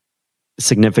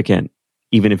significant,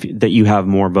 even if that you have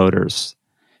more voters.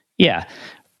 Yeah.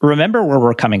 Remember where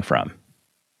we're coming from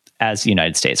as the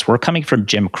United States. We're coming from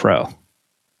Jim Crow,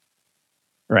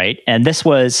 right? And this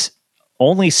was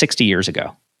only 60 years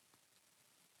ago.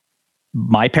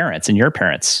 My parents and your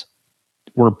parents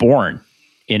were born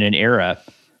in an era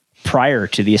prior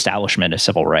to the establishment of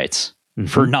civil rights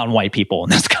for non-white people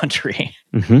in this country.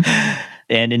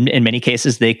 And in many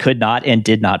cases, they could not and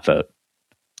did not vote.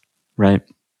 Right.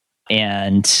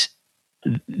 And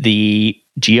the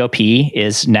GOP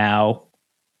is now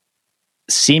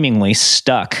seemingly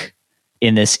stuck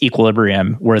in this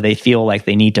equilibrium where they feel like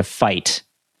they need to fight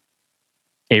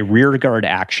a rearguard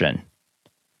action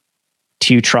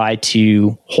to try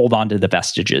to hold on to the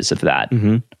vestiges of that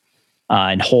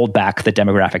and hold back the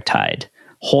demographic tide,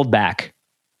 hold back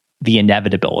the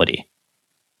inevitability.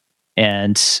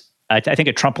 And I think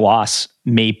a Trump loss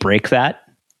may break that.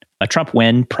 A Trump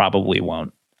win probably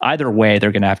won't. Either way,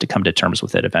 they're going to have to come to terms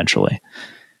with it eventually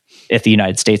if the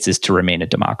United States is to remain a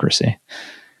democracy.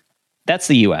 That's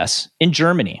the US. In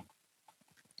Germany,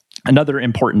 another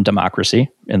important democracy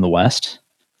in the West,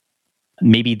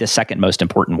 maybe the second most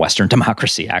important Western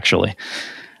democracy, actually.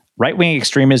 Right-wing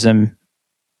extremism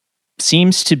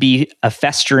seems to be a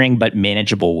festering but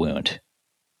manageable wound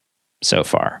so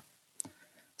far.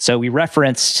 So we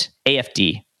referenced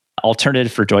AfD,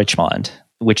 Alternative for Deutschland,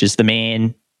 which is the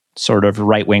main sort of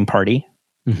right-wing party,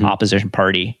 opposition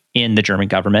party in the German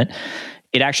government.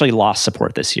 It actually lost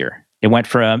support this year. It went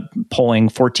from polling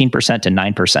 14% to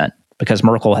 9% because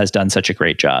Merkel has done such a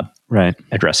great job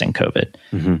addressing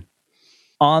COVID.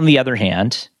 On the other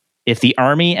hand, if the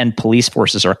army and police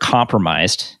forces are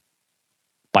compromised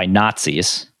by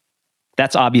Nazis,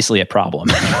 that's obviously a problem,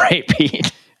 right,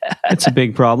 Pete? It's a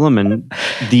big problem, and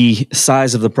the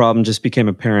size of the problem just became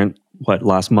apparent,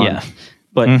 last month? Yeah.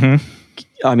 But,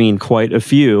 I mean, quite a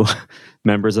few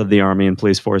members of the army and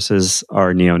police forces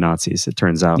are neo-Nazis, it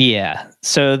turns out. Yeah.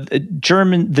 So the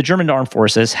German Armed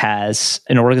Forces has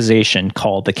an organization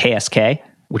called the KSK,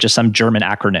 which is some German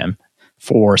acronym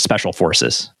for special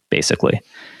forces, basically.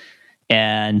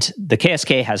 And the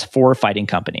KSK has 4 fighting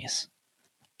companies.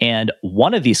 And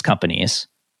one of these companies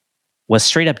was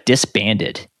straight up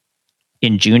disbanded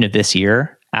in June of this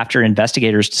year after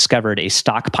investigators discovered a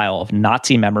stockpile of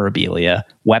Nazi memorabilia,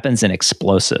 weapons, and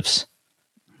explosives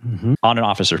on an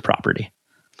officer's property.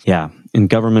 Yeah. And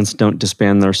governments don't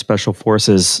disband their special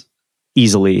forces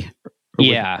easily.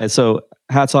 Yeah. And so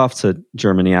hats off to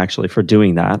Germany actually for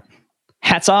doing that.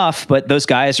 Hats off, but those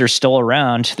guys are still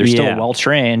around. They're still well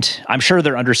trained. I'm sure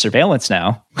they're under surveillance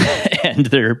now and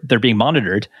they're being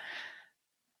monitored.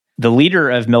 The leader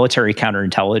of military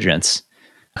counterintelligence,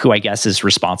 who I guess is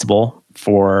responsible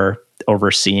for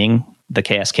overseeing the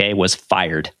KSK, was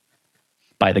fired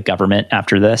by the government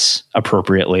after this,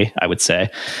 appropriately, I would say.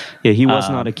 Yeah, he was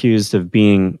not accused of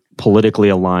being politically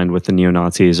aligned with the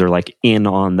neo-Nazis or like in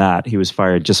on that. He was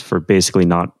fired just for basically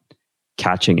not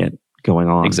catching it going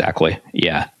on. Exactly.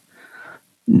 Yeah.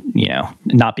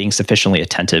 Not being sufficiently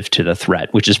attentive to the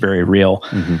threat, which is very real.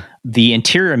 Mm-hmm. The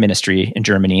Interior Ministry in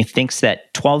Germany thinks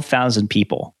that 12,000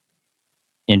 people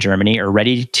in Germany are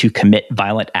ready to commit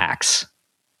violent acts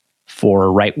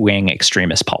for right-wing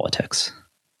extremist politics.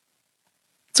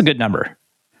 It's a good number.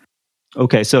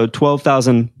 Okay, so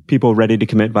 12,000 people ready to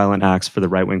commit violent acts for the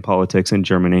right-wing politics in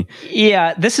Germany.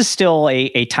 Yeah, this is still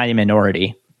a tiny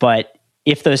minority, but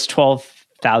if those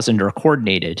 12,000 are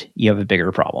coordinated, you have a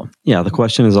bigger problem. Yeah, the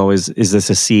question is always, is this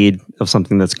a seed of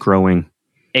something that's growing?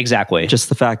 Exactly. Just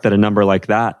the fact that a number like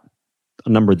that, a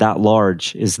number that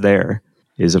large is there,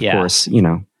 is of course,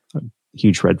 a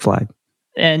huge red flag.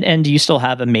 And you still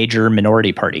have a major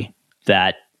minority party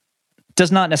that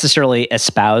does not necessarily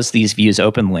espouse these views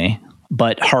openly,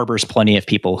 but harbors plenty of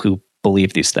people who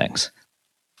believe these things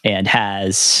and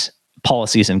has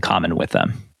policies in common with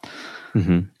them.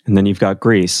 Mm-hmm. And then you've got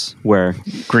Greece, where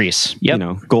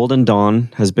Golden Dawn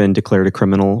has been declared a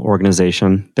criminal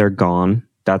organization. They're gone.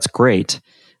 That's great.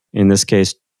 In this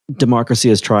case, democracy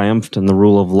has triumphed and the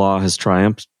rule of law has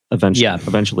triumphed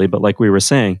eventually. But like we were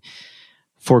saying,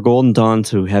 for Golden Dawn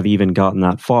to have even gotten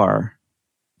that far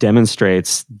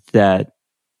demonstrates that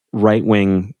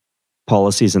right-wing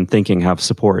policies and thinking have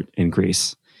support in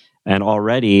Greece. And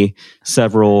already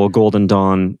several Golden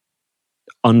Dawn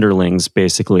underlings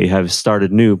basically have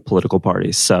started new political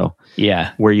parties. So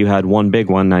where you had one big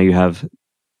one, now you have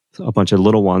a bunch of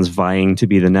little ones vying to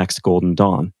be the next Golden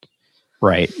Dawn.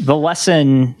 Right. The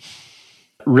lesson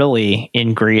really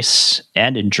in Greece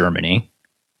and in Germany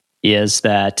is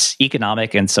that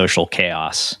economic and social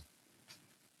chaos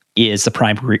is the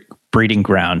prime breeding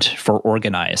ground for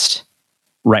organized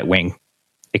right-wing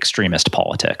extremist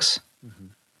politics. Mm-hmm.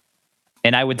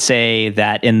 And I would say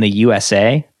that in the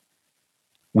USA,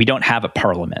 we don't have a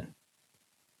parliament,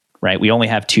 right? We only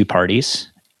have two parties,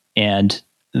 and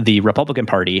the Republican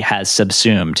Party has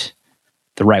subsumed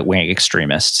the right-wing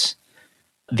extremists.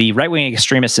 The right-wing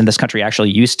extremists in this country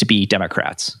actually used to be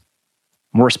Democrats,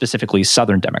 more specifically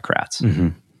Southern Democrats. Mm-hmm.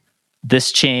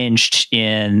 This changed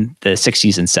in the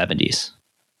 60s and 70s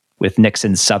with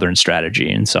Nixon's Southern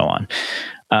strategy and so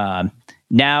on.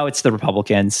 Now it's the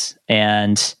Republicans,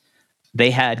 and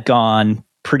they had gone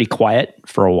pretty quiet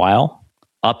for a while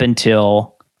up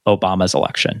until Obama's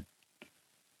election,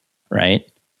 right?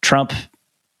 Trump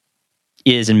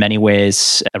is in many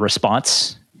ways a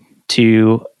response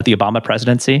to the Obama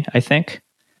presidency, I think.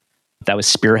 That was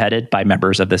spearheaded by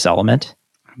members of this element.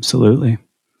 Absolutely.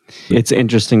 It's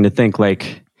interesting to think,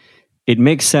 like, it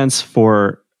makes sense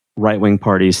for right-wing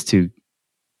parties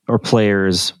or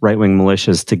players, right-wing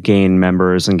militias to gain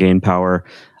members and gain power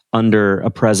under a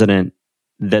president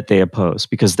that they oppose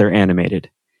because they're animated.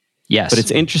 Yes. But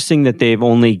it's interesting that they've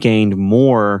only gained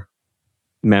more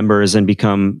members and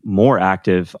become more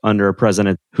active under a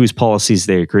president whose policies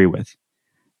they agree with.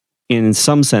 In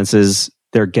some senses,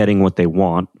 they're getting what they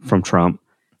want from Trump.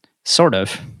 Sort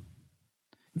of.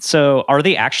 So are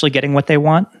they actually getting what they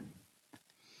want?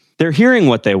 They're hearing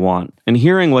what they want, and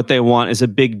hearing what they want is a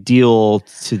big deal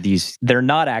to these. They're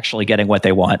not actually getting what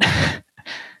they want.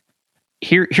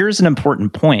 Here's an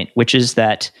important point, which is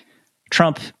that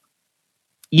Trump,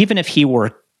 even if he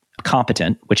were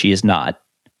competent, which he is not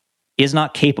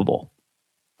capable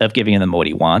of giving them what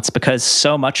he wants, because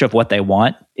so much of what they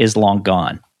want is long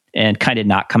gone and kind of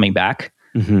not coming back.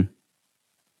 Mm-hmm.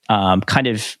 Kind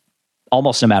of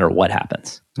almost no matter what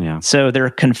happens. Yeah. So they're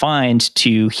confined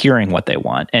to hearing what they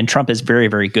want. And Trump is very,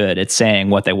 very good at saying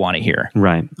what they want to hear.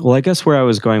 Right. Well, I guess where I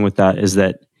was going with that is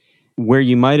that where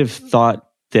you might have thought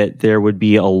that there would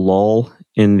be a lull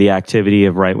in the activity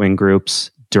of right-wing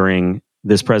groups during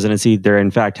this presidency, there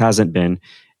in fact hasn't been.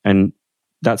 And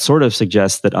that sort of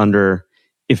suggests that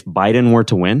if Biden were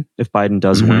to win, if Biden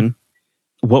does win,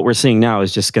 what we're seeing now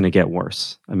is just going to get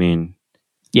worse. I mean,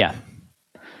 yeah.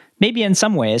 Maybe in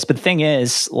some ways, but the thing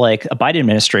is, like, a Biden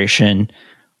administration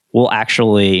will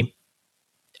actually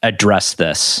address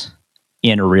this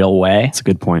in a real way. That's a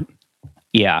good point.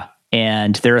 Yeah.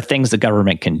 And there are things the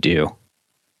government can do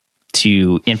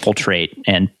to infiltrate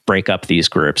and break up these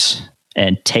groups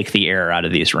and take the air out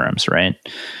of these rooms, right?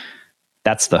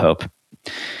 That's the hope.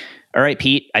 All right,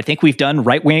 Pete, I think we've done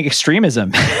right-wing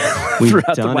extremism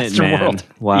throughout the Western world.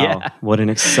 Wow. Yeah. What an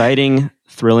exciting,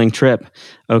 thrilling trip.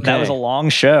 Okay. That was a long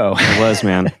show. It was,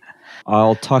 man.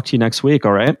 I'll talk to you next week,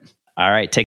 all right? All right, take